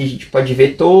 aí aqui a gente pode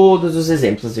ver todos os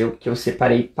exemplos que eu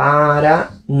separei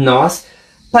para nós,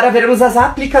 para vermos as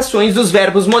aplicações dos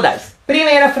verbos modais.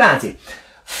 Primeira frase.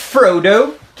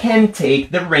 Frodo can take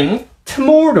the ring to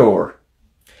Mordor.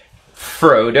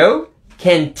 Frodo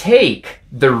can take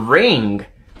the ring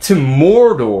to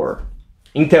Mordor.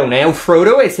 Então, né, o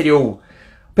Frodo seria o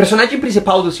personagem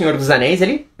principal do Senhor dos Anéis,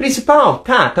 ele principal,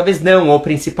 tá, talvez não o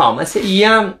principal, mas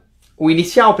seria o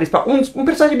inicial, o principal, um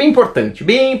personagem bem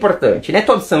importante, né,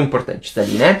 todos são importantes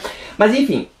ali, né, mas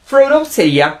enfim, Frodo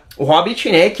seria o Hobbit,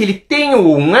 né, que ele tem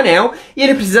um anel e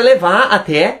ele precisa levar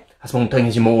até as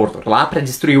montanhas de Mordor, lá para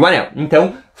destruir o anel.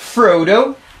 Então,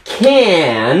 Frodo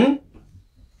can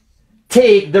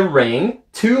take the ring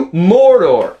to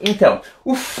Mordor. Então,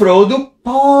 o Frodo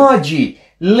pode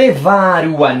levar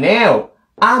o anel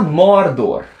a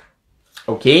Mordor.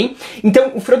 Ok?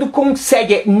 Então, o Frodo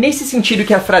consegue, é nesse sentido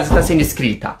que a frase está sendo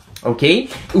escrita. Ok?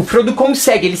 O Frodo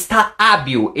consegue, ele está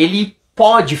hábil, ele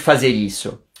pode fazer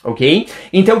isso. Ok?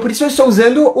 Então, por isso eu estou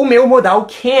usando o meu modal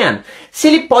can. Se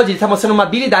ele pode, ele está mostrando uma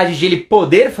habilidade de ele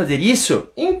poder fazer isso,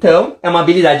 então é uma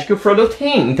habilidade que o Frodo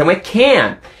tem. Então é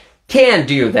can. Can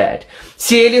do that.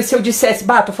 Se eu dissesse,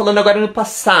 tô falando agora no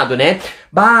passado, né?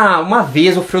 Uma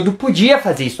vez o Frodo podia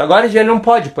fazer isso, agora já não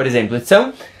pode, por exemplo.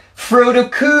 Então, Frodo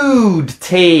could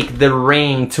take the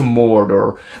ring to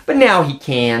Mordor, but now he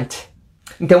can't.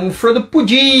 Então, o Frodo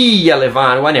podia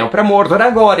levar o anel para Mordor,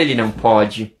 agora ele não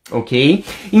pode, ok?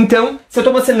 Então, se eu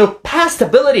estou mostrando past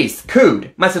abilities,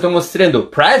 could, mas se eu estou mostrando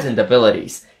present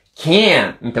abilities,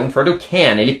 can. Então, o Frodo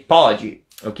can, ele pode,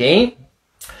 ok?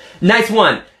 Nice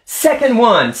one.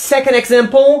 Second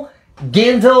example,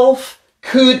 Gandalf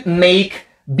could make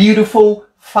beautiful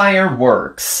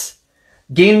fireworks.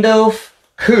 Gandalf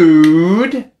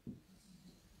could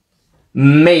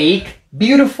make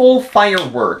beautiful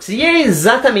fireworks. E é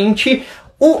exatamente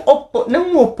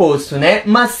não o oposto, né?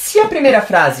 Mas se a primeira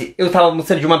frase eu estava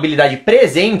mostrando de uma habilidade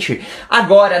presente,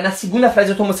 agora na segunda frase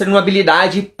eu estou mostrando uma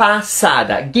habilidade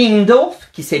passada. Gandalf,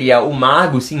 que seria o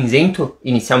mago cinzento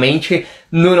inicialmente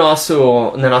na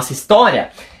nossa história,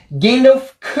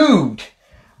 Gandalf could.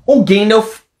 O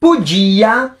Gandalf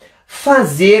podia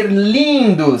fazer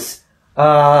lindos.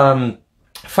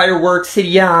 Fireworks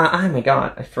seria... Oh my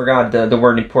god, I forgot the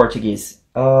word in Portuguese.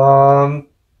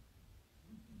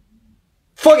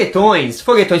 Foguetões,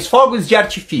 fogos de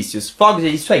artifícios. Fogos é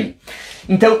isso aí.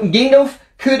 Então, Gandalf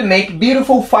could make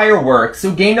beautiful fireworks.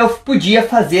 O Gandalf podia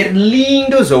fazer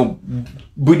lindos ou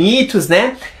bonitos,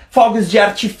 né? Fogos de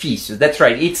artifícios. That's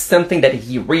right. It's something that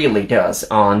he really does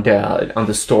on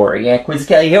the story. É coisa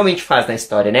que ele realmente faz na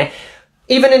história, né?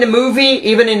 Even in the movie,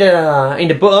 even in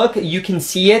the book, you can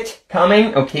see it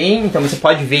coming, ok? Então você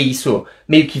pode ver isso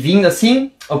meio que vindo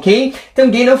assim, ok?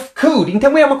 Então Gandalf could.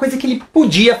 Então é uma coisa que ele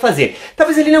podia fazer.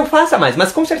 Talvez ele não faça mais,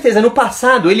 mas com certeza no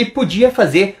passado ele podia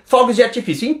fazer fogos de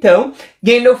artifício. Então,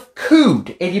 Gandalf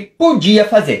could. Ele podia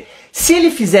fazer. Se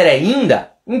ele fizer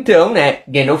ainda, então, né,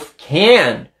 Gandalf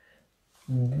can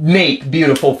make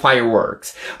beautiful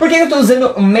fireworks. Por que eu estou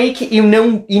usando make e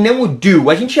não o do?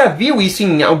 A gente já viu isso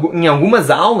em algumas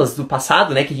aulas do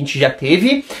passado, né, que a gente já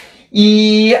teve.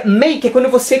 E make é quando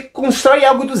você constrói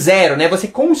algo do zero, né? Você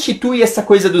constitui essa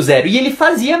coisa do zero. E ele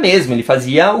fazia mesmo, ele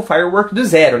fazia o firework do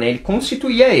zero, né? Ele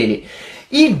constituía ele.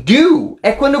 E do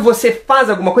é quando você faz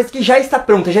alguma coisa que já está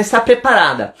pronta, já está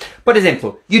preparada. Por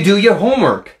exemplo, you do your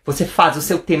homework. Você faz o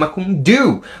seu tema com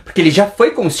do, porque ele já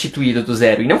foi constituído do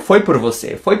zero. E não foi por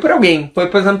você, foi por alguém. Foi,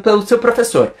 por exemplo, pelo seu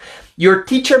professor. Your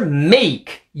teacher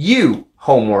make you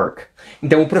homework.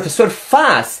 Então, o professor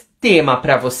faz tema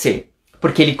para você,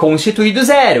 porque ele constitui do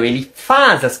zero, ele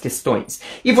faz as questões.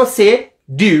 E você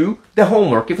do the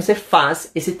homework, e você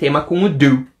faz esse tema com o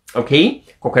do. Ok?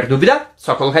 Qualquer dúvida,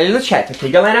 só colocar ali no chat, ok,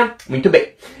 galera? Muito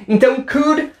bem. Então,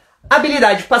 could,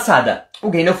 habilidade passada. O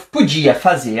Gandalf podia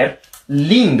fazer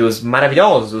lindos,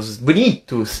 maravilhosos,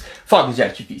 bonitos fogos de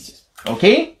artifícios,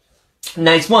 ok?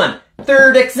 Nice one.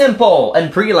 Third example,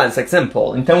 and freelance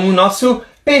example. Então, o nosso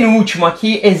penúltimo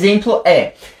aqui exemplo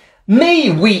é: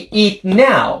 May we eat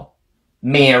now?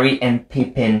 Merry and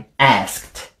Pippin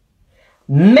asked.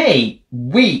 May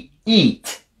we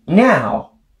eat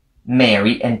now?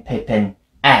 Merry and Pippin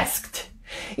asked.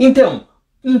 Então,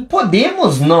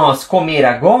 podemos nós comer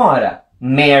agora?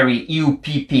 Merry e o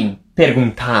Pippin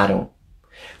perguntaram.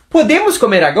 Podemos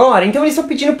comer agora? Então eles estão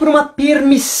pedindo por uma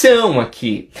permissão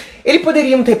aqui. Eles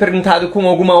poderiam ter perguntado com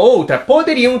alguma outra?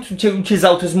 Poderiam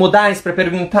utilizar outros modais para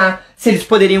perguntar se eles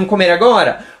poderiam comer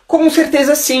agora? Com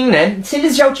certeza sim, né? Se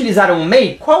eles já utilizaram o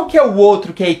may, qual que é o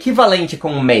outro que é equivalente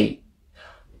com o may?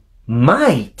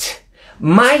 Might.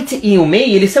 Might e o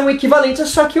may, eles são equivalentes,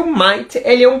 só que o might,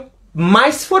 ele é o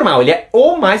mais formal, ele é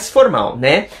o mais formal,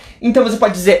 né? Então você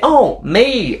pode dizer, oh,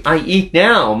 may I eat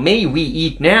now? May we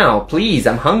eat now? Please,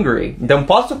 I'm hungry. Então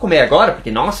posso comer agora?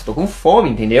 Porque, nossa, tô com fome,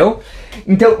 entendeu?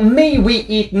 Então, may we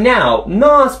eat now?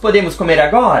 Nós podemos comer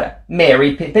agora?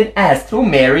 Mary, Pippin asked. O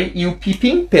Mary e o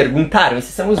Pippin perguntaram.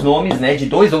 Esses são os nomes, né, de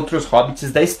dois outros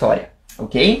hobbits da história,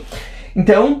 ok?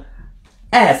 Então,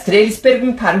 asked, eles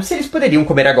perguntaram se eles poderiam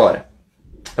comer agora,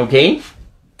 ok?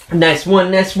 Nice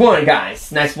one,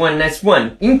 guys. Nice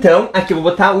one. Então, aqui eu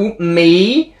vou botar o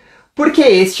may, porque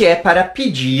este é para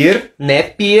pedir, né,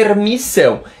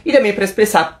 permissão. E também para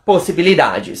expressar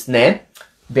possibilidades, né?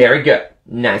 Very good.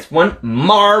 Nice one.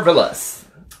 Marvelous.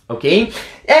 Ok?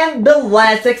 And the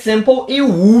last example, e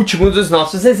o último dos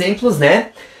nossos exemplos, né?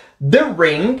 The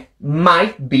ring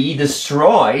might be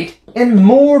destroyed in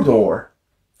Mordor.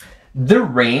 The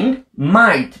ring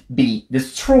might be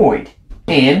destroyed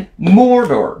in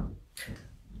Mordor.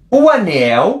 O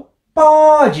anel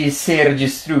pode ser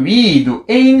destruído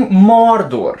em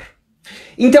Mordor.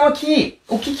 Então aqui,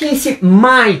 o que é esse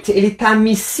might? Ele está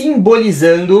me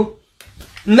simbolizando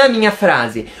na minha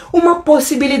frase. Uma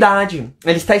possibilidade.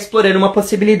 Ele está explorando uma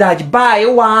possibilidade. Bah,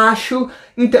 eu acho,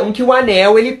 então, que o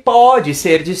anel ele pode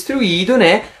ser destruído,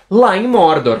 né? Lá em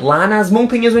Mordor. Lá nas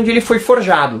montanhas onde ele foi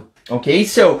forjado. Ok?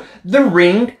 So, the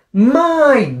ring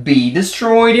might be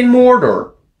destroyed in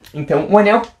Mordor. Então, o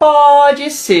anel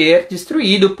pode ser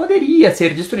destruído, poderia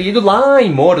ser destruído lá em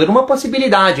Mordor, uma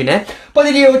possibilidade, né?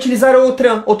 Poderia utilizar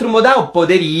outro modal?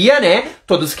 Poderia, né?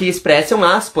 Todos que expressam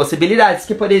as possibilidades,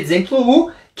 que, por exemplo,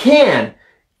 o can.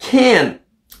 Can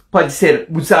pode ser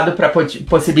usado para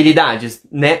possibilidades,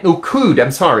 né? O could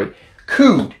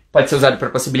pode ser usado para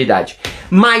possibilidade.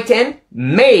 Might and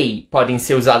may podem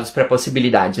ser usados para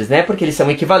possibilidades, né? Porque eles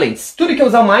são equivalentes. Tudo que eu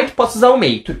usar o might, posso usar o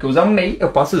may. Tudo que eu usar o may, eu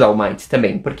posso usar o might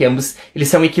também. Porque ambos, eles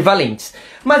são equivalentes.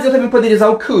 Mas eu também poderia usar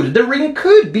o could. The ring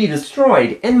could be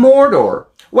destroyed in Mordor.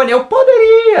 O anel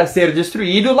poderia ser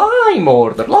destruído lá em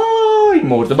Mordor. Lá em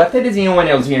Mordor. Bater desenhar um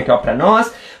anelzinho aqui, ó, para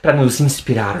nós. Para nos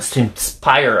inspirar, to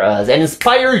inspire us. And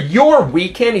inspire your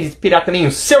weekend. E inspirar também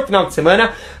o seu final de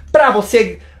semana. Para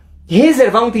você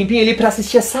reservar um tempinho ali para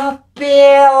assistir essa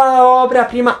bela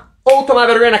obra-prima, ou tomar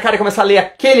vergonha na cara e começar a ler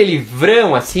aquele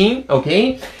livrão assim,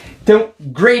 ok? Então,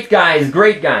 great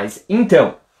guys.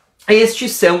 Então,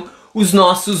 estes são os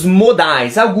nossos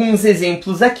modais. Alguns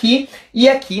exemplos aqui, e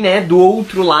aqui, né, do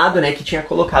outro lado, né, que tinha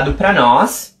colocado para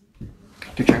nós,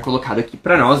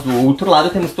 do outro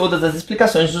lado, temos todas as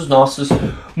explicações dos nossos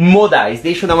modais.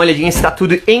 Deixa eu dar uma olhadinha se está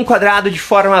tudo enquadrado de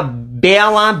forma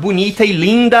bela, bonita e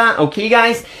linda, ok,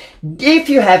 guys? If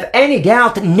you have any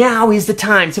doubt, now is the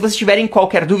time. Se vocês tiverem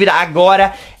qualquer dúvida,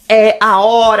 agora é a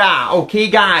hora, ok,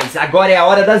 guys? Agora é a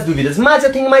hora das dúvidas. Mas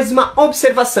eu tenho mais uma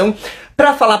observação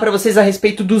para falar para vocês a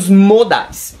respeito dos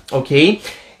modais, ok?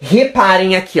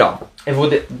 Reparem aqui, ó. Eu vou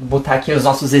botar aqui os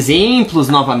nossos exemplos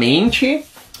novamente,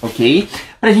 ok?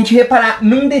 Pra gente reparar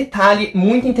num detalhe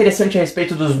muito interessante a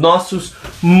respeito dos nossos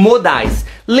modais.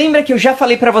 Lembra que eu já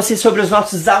falei pra vocês sobre os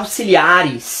nossos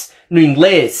auxiliares no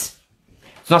inglês?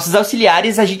 Os nossos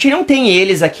auxiliares, a gente não tem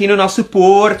eles aqui no nosso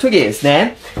português,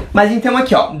 né? Mas então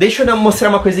aqui, ó, deixa eu mostrar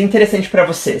uma coisa interessante pra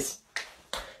vocês.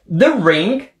 The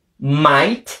ring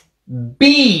might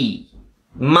be.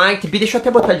 Deixa eu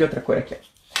até botar de outra cor aqui, ó.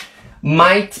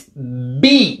 Might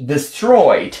be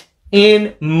destroyed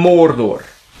in Mordor.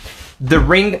 The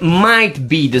ring might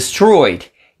be destroyed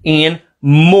in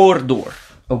Mordor,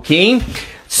 ok?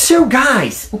 So,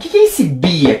 guys, o que é esse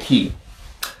be aqui?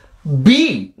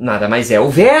 Be nada mais é o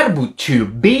verbo to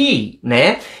be,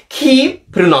 né? Que,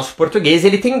 para o nosso português,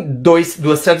 ele tem duas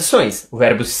traduções. O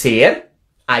verbo ser,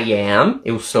 I am,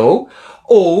 eu sou,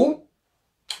 ou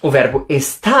o verbo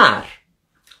estar,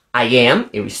 I am,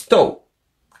 eu estou.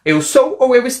 Eu sou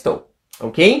ou eu estou.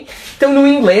 Ok? Então, no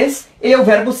inglês, ele é o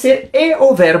verbo ser e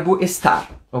o verbo estar.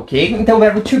 Ok? Então, o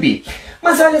verbo to be.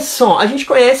 Mas olha só, a gente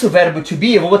conhece o verbo to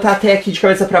be, eu vou botar até aqui de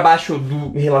cabeça para baixo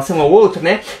em relação ao outro,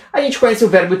 né? A gente conhece o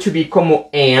verbo to be como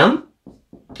am,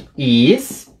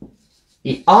 is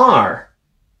e are.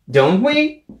 Don't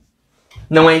we?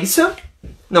 Não é isso?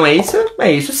 Não é isso?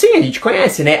 É isso sim, a gente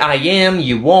conhece, né? I am,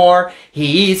 you are,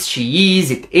 he is, she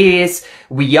is, it is,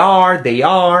 we are, they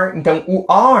are. Então,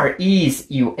 o are, is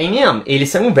e o am, eles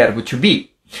são um verbo to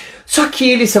be. Só que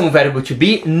eles são um verbo to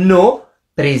be no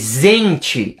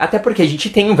presente. Até porque a gente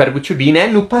tem um verbo to be, né,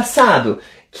 no passado.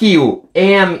 Que o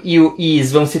am e o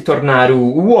is vão se tornar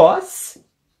o was.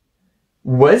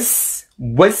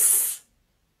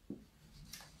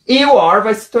 E o are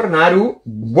vai se tornar o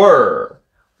were.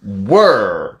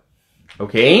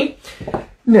 Ok?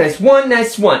 Nice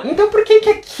one. Então por que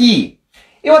aqui?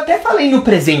 Eu até falei no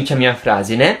presente a minha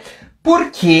frase, né?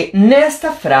 Porque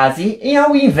nesta frase, e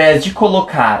ao invés de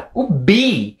colocar o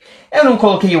be, eu não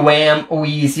coloquei o am, o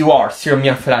is e o are, se a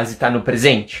minha frase está no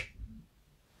presente.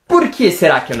 Por que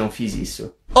será que eu não fiz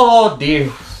isso? Oh,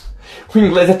 Deus! O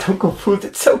inglês é tão confuso,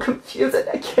 it's so confusing,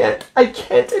 I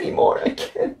can't anymore, I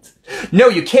can't.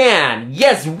 No, you can!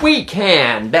 Yes, we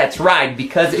can! That's right,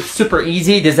 because it's super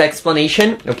easy, this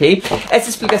explanation, ok? Essa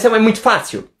explicação é muito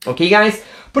fácil, ok, guys?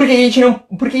 Porque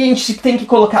a gente tem que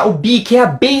colocar o be, que é a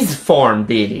base form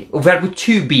dele. O verbo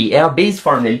to be é a base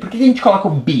form dele. Por que a gente coloca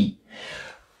o be?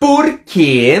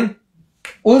 Porque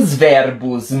os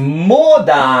verbos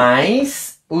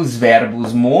modais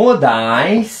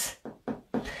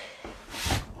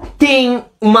têm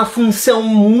uma função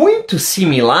muito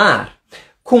similar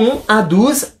com a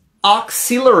dos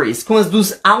auxiliaries, com as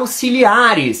dos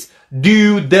auxiliares.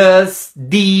 Do, does,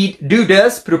 did, do,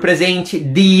 does pro presente,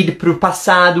 did pro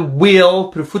passado, will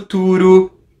pro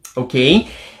futuro, ok?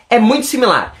 É muito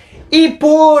similar. E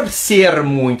por ser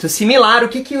muito similar, o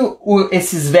que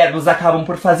esses verbos acabam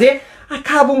por fazer?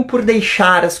 Acabam por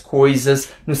deixar as coisas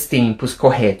nos tempos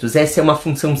corretos. Essa é uma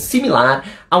função similar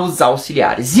aos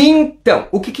auxiliares. Então,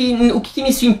 o que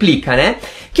isso implica, né?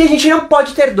 Que a gente não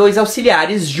pode ter dois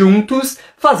auxiliares juntos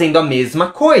fazendo a mesma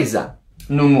coisa.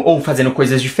 Ou fazendo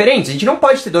coisas diferentes. A gente não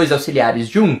pode ter dois auxiliares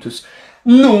juntos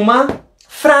numa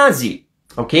frase,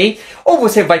 ok? Ou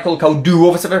você vai colocar o do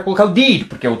ou você vai colocar o did,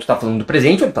 porque ou tu tá falando do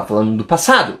presente ou tu tá falando do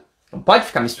passado. Não pode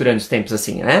ficar misturando os tempos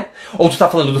assim, né? Ou tu tá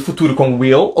falando do futuro com o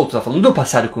will, ou tu tá falando do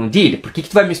passado com o did. Por que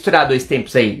tu vai misturar dois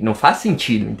tempos aí? Não faz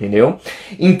sentido, entendeu?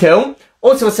 Então,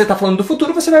 ou se você tá falando do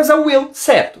futuro, você vai usar o will,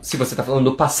 certo? Se você tá falando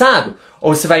do passado,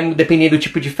 ou você vai, dependendo do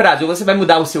tipo de frase, ou você vai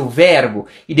mudar o seu verbo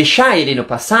e deixar ele no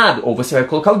passado, ou você vai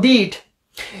colocar o did.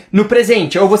 No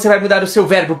presente, ou você vai mudar o seu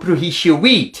verbo pro he, she,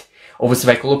 it, ou você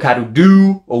vai colocar o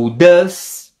do ou o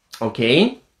does,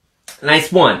 ok?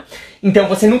 Nice one. Então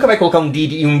você nunca vai colocar um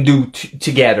did e um do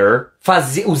together,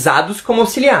 usados como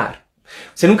auxiliar.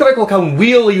 Você nunca vai colocar um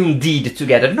will e um did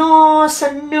together.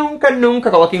 Nossa, nunca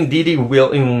coloquem um did e um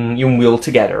will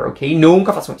together, ok?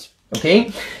 Nunca façam isso,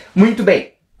 ok? Muito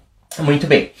bem.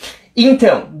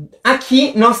 Então,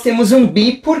 aqui nós temos um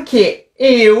be porque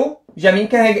eu já me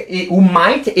encarreguei. O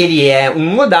might, ele é um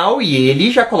modal e ele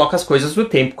já coloca as coisas no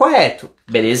tempo correto,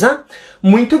 beleza?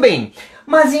 Muito bem.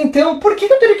 Mas então, por que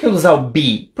eu teria que usar o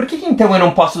be? Por que então eu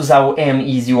não posso usar o am,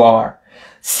 is, you are?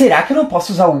 Será que eu não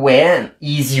posso usar o am,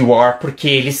 is, you are porque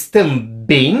eles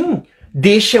também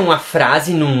deixam a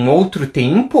frase num outro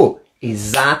tempo?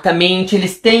 Exatamente,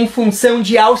 eles têm função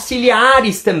de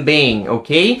auxiliares também,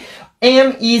 ok?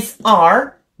 Am, is,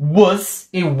 are, was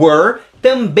e were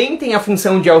também tem a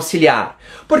função de auxiliar.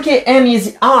 Porque am,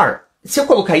 is, are, se eu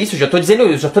colocar isso, eu já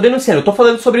tô denunciando, eu tô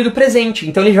falando sobre do presente,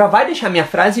 então ele já vai deixar minha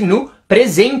frase no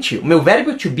presente. O meu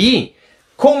verbo to be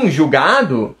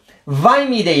conjugado vai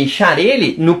me deixar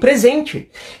ele no presente.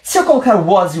 Se eu colocar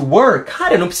was e were,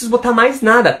 cara, eu não preciso botar mais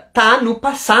nada, tá no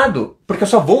passado, porque eu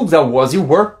só vou usar was e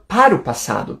were para o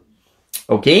passado.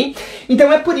 Ok?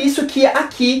 Então é por isso que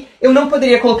aqui eu não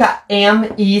poderia colocar am,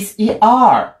 is e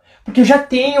are, porque eu já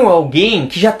tenho alguém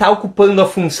que já está ocupando a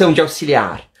função de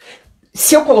auxiliar.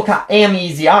 Se eu colocar am,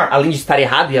 is e are, além de estar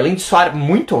errado e além de soar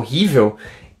muito horrível,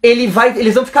 eles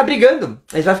vão ficar brigando.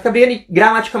 Eles vão ficar brigando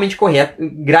gramaticalmente correto.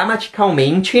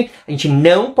 Gramaticalmente, a gente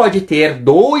não pode ter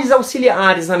dois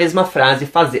auxiliares na mesma frase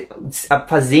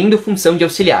fazendo função de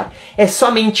auxiliar. É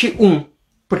somente um.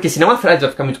 Porque senão a frase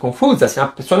vai ficar muito confusa, senão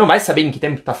a pessoa não vai saber em que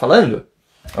tempo está falando.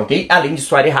 Ok? Além de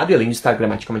soar errado e além de estar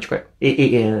gramaticalmente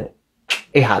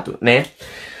errado, né?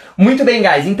 Muito bem,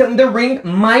 guys. Então, the ring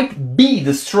might be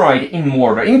destroyed in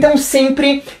mortar. Então,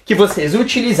 sempre que vocês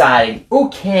utilizarem o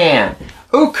can,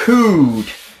 o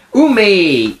could, o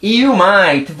may e o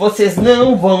might, vocês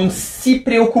não vão se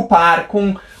preocupar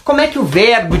com como é que o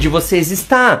verbo de vocês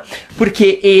está,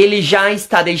 porque ele já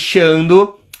está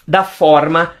deixando da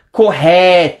forma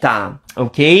correta,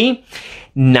 ok?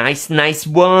 Nice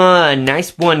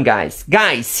one, guys.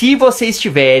 Guys, se vocês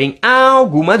tiverem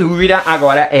alguma dúvida,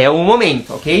 agora é o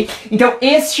momento, ok? Então,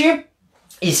 este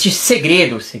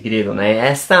segredo, né?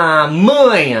 Essa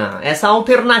manha, essa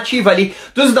alternativa ali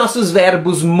dos nossos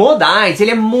verbos modais,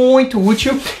 ele é muito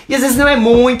útil e às vezes não é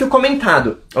muito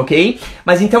comentado, ok?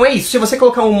 Mas então é isso. Se você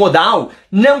colocar um modal,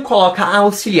 não coloca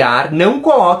auxiliar, não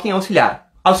coloquem auxiliar.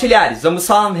 Auxiliares, vamos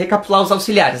só recapitular os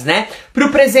auxiliares, né? Pro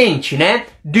presente, né?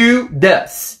 Do,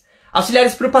 does.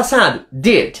 Auxiliares pro passado,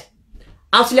 did.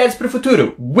 Auxiliares pro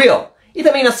futuro, will. E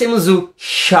também nós temos o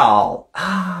shall.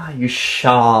 O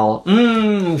shall.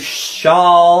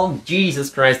 Shall. Jesus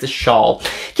Christ, the shall.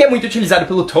 Que é muito utilizado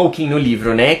pelo Tolkien no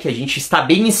livro, né? Que a gente está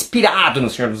bem inspirado no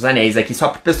Senhor dos Anéis aqui, só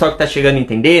pro pessoal que tá chegando a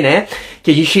entender, né?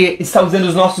 Que a gente está usando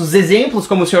os nossos exemplos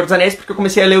como o Senhor dos Anéis, porque eu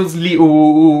comecei a ler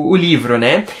o livro,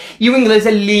 né? E o inglês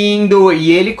é lindo,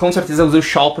 e ele com certeza usa o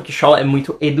shall, porque shall é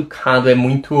muito educado, é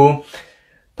muito...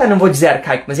 tá, não vou dizer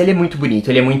arcaico, mas ele é muito bonito,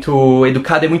 ele é muito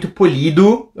educado, é muito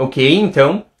polido, ok?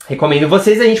 Então, recomendo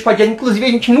vocês, inclusive, a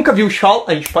gente nunca viu o shawl,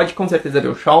 a gente pode com certeza ver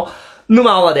o shawl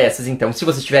numa aula dessas, então, se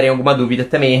vocês tiverem alguma dúvida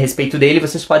também a respeito dele,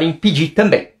 vocês podem pedir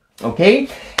também, ok?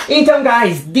 Então,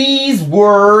 guys, these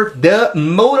were the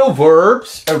modal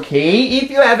verbs, okay? If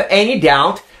you have any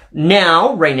doubt,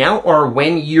 right now, or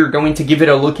when you're going to give it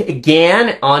a look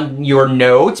again on your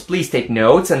notes, please take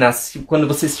notes, quando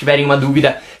vocês tiverem uma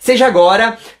dúvida, seja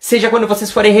agora, seja quando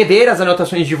vocês forem rever as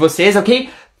anotações de vocês, ok?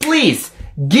 Please,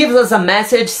 give us a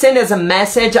message, send us a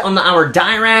message on our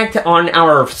direct, on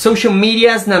our social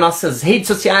medias, nas nossas redes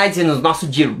sociais e no nosso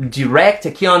direct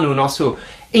aqui, ó, no nosso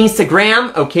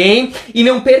Instagram, ok? E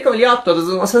não percam ali, ó, todas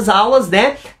as nossas aulas,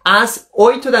 né? Às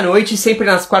 8 da noite, sempre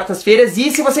nas quartas-feiras.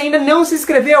 E se você ainda não se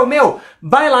inscreveu,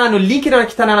 vai lá no link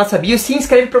que tá na nossa bio, se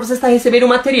inscreve para você estar recebendo o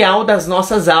material das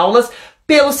nossas aulas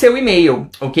pelo seu e-mail,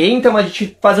 ok? Então a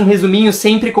gente faz um resuminho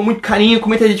sempre com muito carinho, com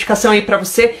muita dedicação aí para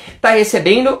você estar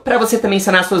recebendo, para você também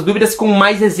sanar suas dúvidas com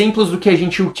mais exemplos do que a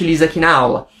gente utiliza aqui na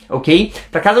aula, ok?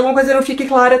 Para caso alguma coisa não fique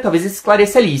clara, talvez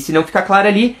esclareça ali. Se não ficar clara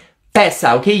ali,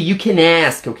 peça, okay? You can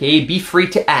ask, okay? Be free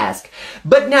to ask.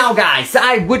 But now, guys,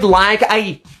 I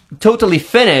totally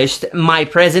finished my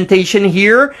presentation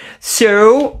here,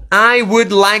 so I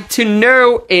would like to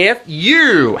know if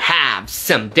you have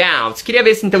some doubts. Queria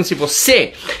ver então se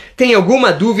você tem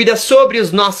alguma dúvida sobre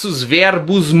os nossos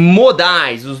verbos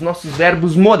modais,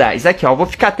 Aqui, ó, vou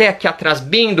ficar até aqui atrás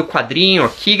bem do quadrinho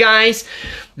aqui, guys.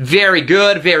 Very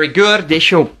good, very good.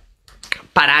 Deixa eu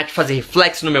parar de fazer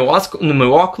reflexo no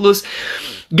meu óculos.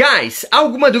 Guys,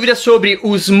 alguma dúvida sobre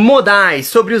os modais,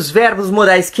 sobre os verbos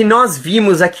modais que nós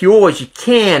vimos aqui hoje?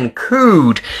 Can,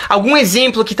 could. Algum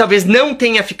exemplo que talvez não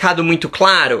tenha ficado muito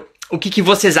claro? O que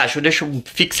vocês acham? Deixa eu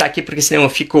fixar aqui porque senão eu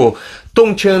fico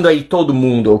tonteando aí todo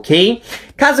mundo, ok?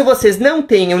 Caso vocês não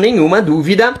tenham nenhuma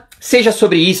dúvida, seja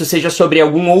sobre isso, seja sobre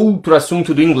algum outro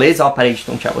assunto do inglês, ó, parei de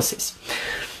tontear vocês.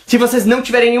 Se vocês não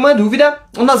tiverem nenhuma dúvida,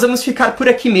 nós vamos ficar por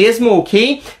aqui mesmo,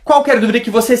 ok? Qualquer dúvida que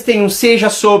vocês tenham, seja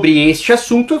sobre este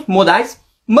assunto, modais,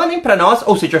 mandem pra nós,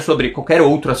 ou seja, sobre qualquer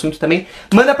outro assunto também,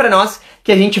 manda pra nós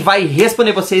que a gente vai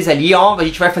responder vocês ali, ó, a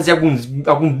gente vai fazer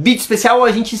algum vídeo especial, ou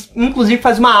a gente inclusive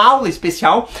faz uma aula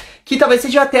especial, que talvez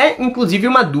seja até, inclusive,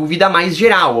 uma dúvida mais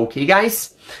geral, ok,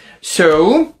 guys?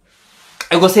 So,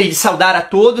 eu gostaria de saudar a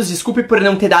todos, desculpe por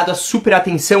não ter dado a super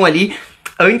atenção ali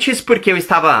antes, porque eu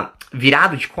estava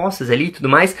virado de costas ali e tudo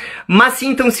mais, mas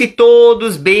sintam-se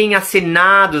todos bem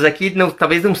acenados aqui,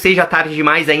 talvez não seja tarde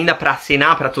demais ainda para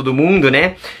acenar para todo mundo,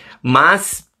 né,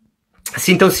 mas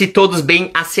sintam-se todos bem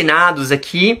acenados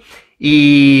aqui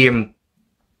e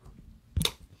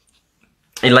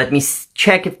let me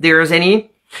check if there's any.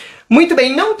 Muito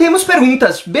bem, não temos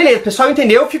perguntas, beleza, o pessoal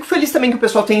entendeu, fico feliz também que o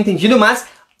pessoal tenha entendido, mas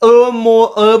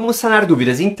amo sanar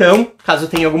dúvidas, então, caso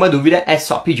tenha alguma dúvida, é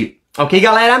só pedir, ok,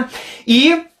 galera?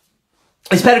 E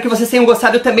espero que vocês tenham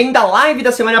gostado também da live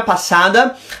da semana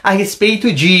passada a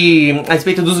respeito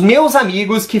dos meus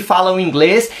amigos que falam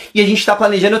inglês, e a gente está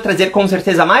planejando trazer com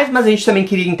certeza mais, mas a gente também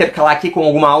queria intercalar aqui com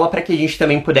alguma aula para que a gente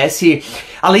também pudesse,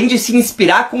 além de se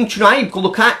inspirar, continuar e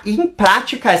colocar em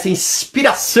prática essa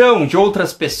inspiração de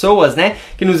outras pessoas, né,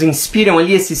 que nos inspiram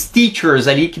ali, esses teachers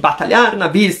ali que batalharam na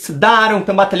vida, estudaram,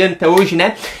 estão batalhando até hoje,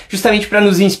 né, justamente para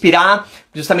nos inspirar,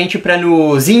 justamente para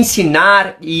nos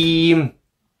ensinar e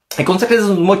com certeza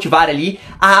nos motivar ali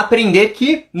a aprender,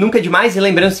 que nunca é demais, e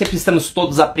lembrando, sempre estamos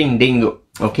todos aprendendo,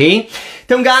 ok?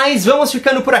 Então, guys, vamos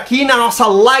ficando por aqui na nossa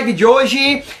live de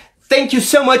hoje. Thank you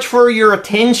so much for your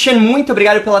attention. Muito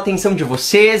obrigado pela atenção de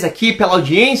vocês aqui, pela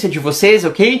audiência de vocês,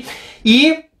 ok?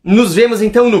 E nos vemos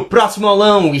então no próximo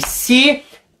aulão. We see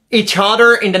each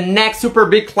other in the next super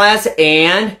big class,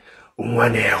 and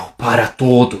anel para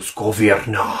todos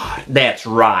governar. That's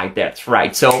right, that's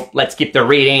right. So let's keep the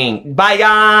reading. Bye,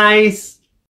 guys!